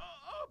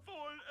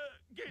 Obwohl,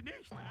 geh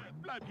nicht,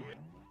 bleib hier.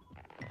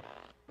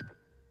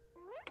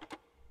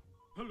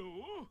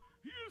 Hallo?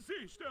 Hier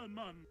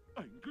Seesternmann.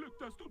 Ein Glück,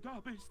 dass du da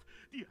bist.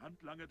 Die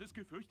Handlanger des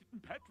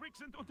gefürchteten Patrick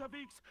sind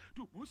unterwegs.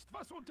 Du musst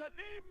was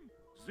unternehmen.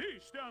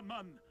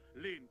 Seesternmann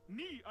lehnt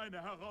nie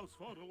eine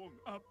Herausforderung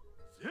ab.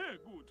 Sehr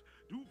gut.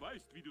 Du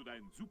weißt, wie du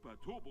deinen Super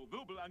Turbo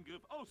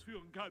Wirbelangriff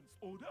ausführen kannst,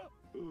 oder?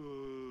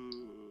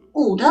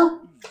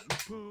 Oder?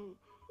 Super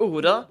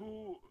Oder?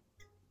 Turbo.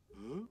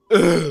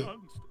 Keine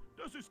Angst.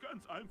 Das ist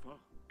ganz einfach.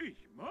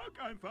 Ich mag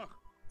einfach.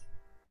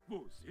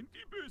 Wo sind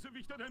die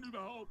Bösewichter denn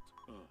überhaupt?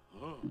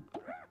 Aha.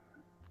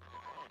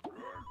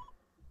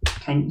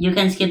 You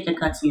can skip the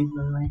cutscenes,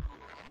 by the way.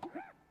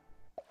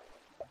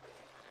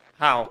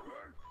 How?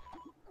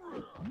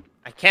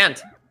 I can't.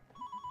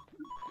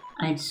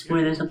 I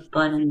swear there's a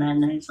button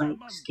then it's like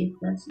skip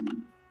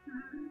cutscene.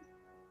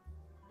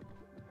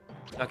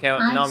 Okay,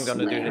 I now I'm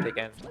gonna do swear. it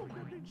again.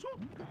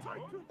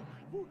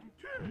 Wo die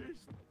Tür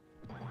ist.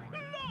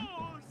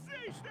 Los,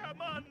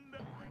 Seesternmann!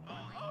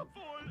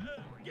 Obwohl,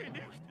 geh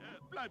nicht,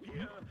 bleib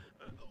hier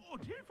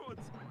und hilf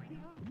uns.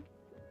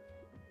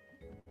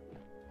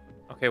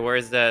 Okay, where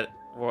is that?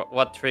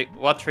 What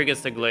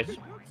triggers the glitch?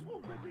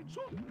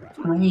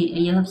 Wait,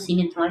 you have seen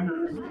it twice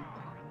already.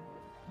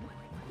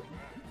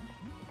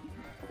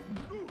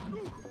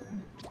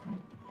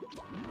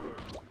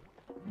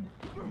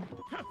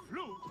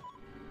 Verflucht!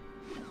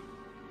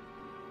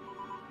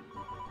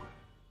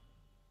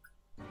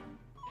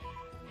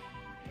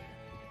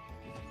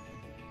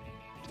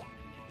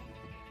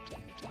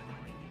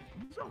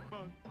 Sag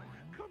mal,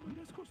 kann man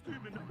das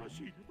Kostüm in der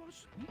Maschine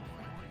waschen?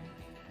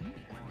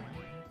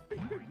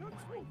 Ich bin ganz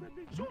froh, wenn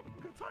den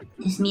Schoten gezeigt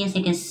wird. This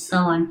music is so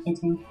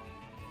unfitting.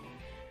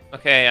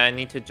 Okay, I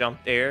need to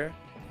jump there.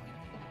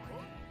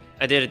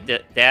 I did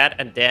that,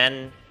 and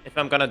then if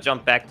I'm gonna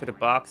jump back to the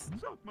box.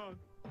 Sag mal,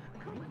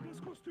 kann man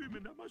das Kostüm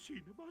in der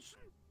Maschine waschen?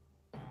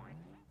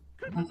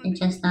 I think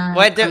just a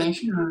Wait, there-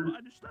 collision or...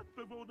 Eine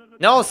Stadtbewohnerin.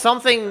 No,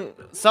 something.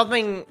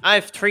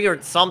 I've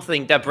triggered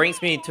something that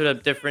brings me to the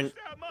different.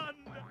 Seesternmann!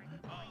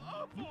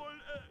 Obwohl,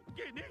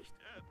 geh nicht,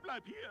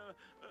 bleib hier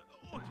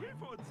und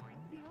hilf uns.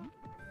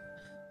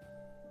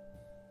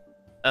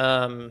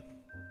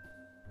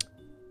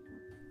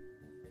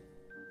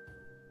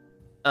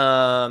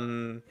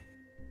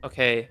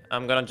 Okay,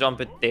 I'm gonna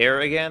jump it there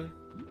again,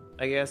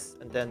 I guess,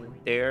 and then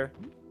there.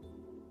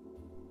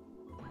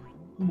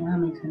 Yeah, that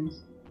makes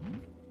sense.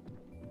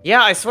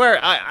 Yeah, I swear,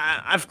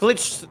 I've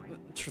glitched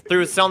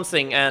through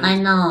something and... I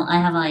know, I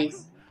have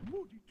eyes.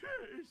 Wo die Tür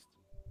ist.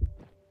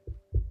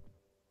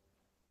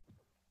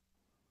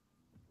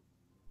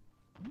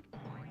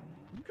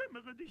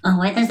 Kümmere dich Oh,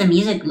 why does the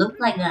music look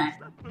like that?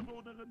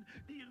 Stadtbewohnerin,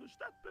 die ihre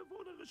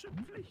stadtbewohnerische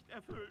Pflicht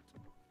erfüllt.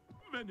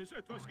 Wenn es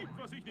etwas gibt,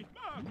 was ich nicht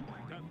mag,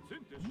 dann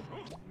sind es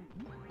Schurken.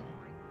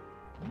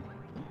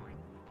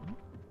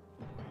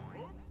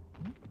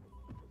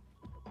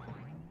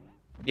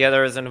 Yeah,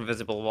 there is an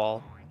invisible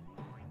wall.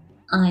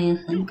 Oh, you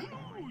think?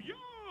 Oh ja!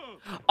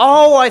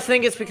 Oh, I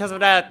think it's because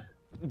of that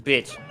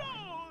bitch.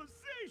 Los,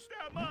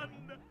 Seestermann!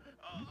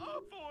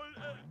 Obwohl,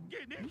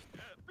 geh nicht,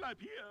 bleib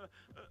hier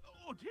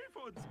und hilf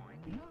uns.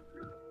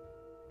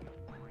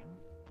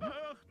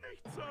 Ach,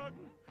 nichts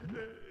sagen.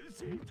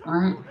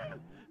 Seetang,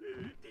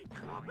 die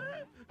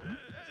Krabbe?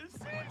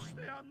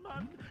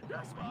 Seesternmann,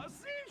 das war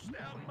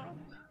Seesternmann.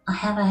 I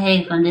have a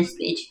headache from this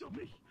bitch.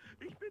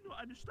 Ich bin nur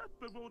eine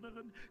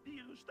Stadtbewohnerin, die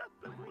ihre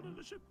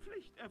stadtbewohnerische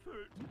Pflicht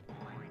erfüllt.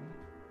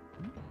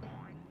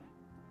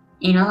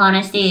 In all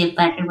honesty, if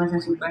Patrick was a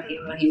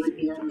superhero, he would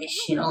be doing this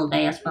shit all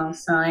day as well,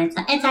 so it's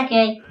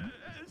okay.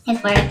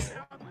 It works.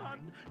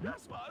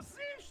 Das war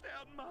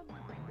Seesternmann.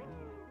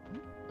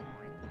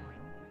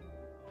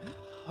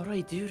 How do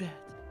I do that?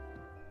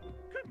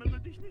 Kümmere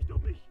dich nicht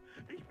um mich.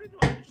 Ich bin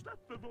nur eine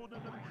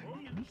Stadtbewohnerin,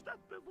 die ihre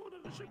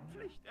stadtbewohnerische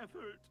Pflicht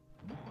erfüllt.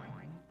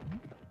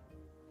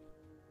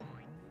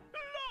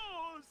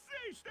 Los,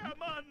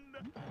 Seesternmann!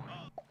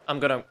 I'm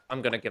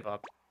gonna give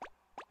up.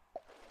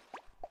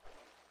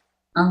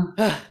 Oh.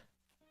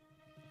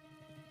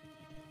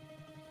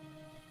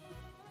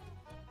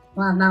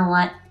 Well, now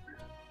what?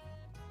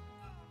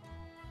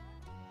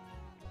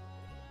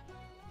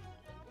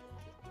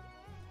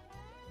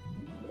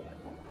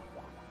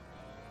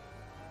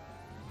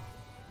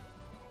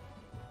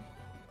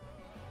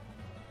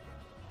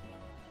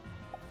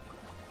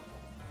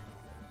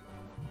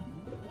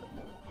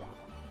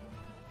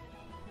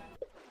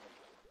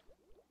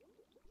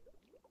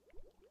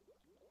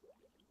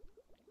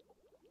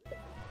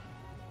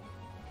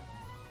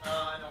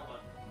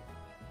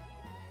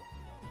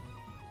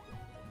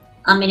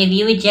 I mean, if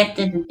you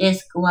ejected the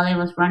disc while it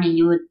was running,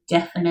 you would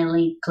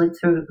definitely click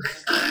through.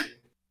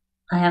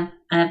 I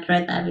have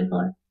tried that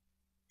before.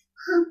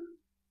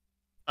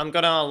 I'm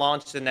gonna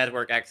launch the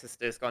network access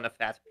disk on a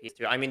fat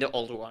PS2. I mean the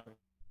older one.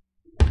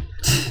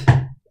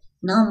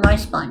 No more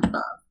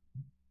SpongeBob.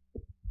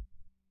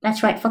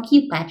 That's right, fuck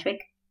you,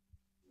 Patrick.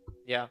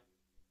 Yeah.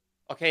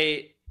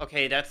 Okay,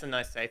 that's a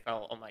nice save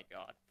file. Oh my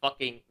god.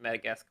 Fucking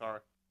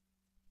Madagascar.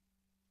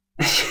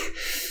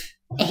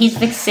 He's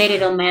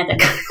fixated on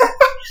Madagascar.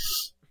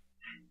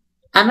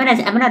 I'm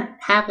gonna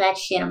have that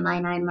shit on my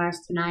nightmares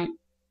tonight.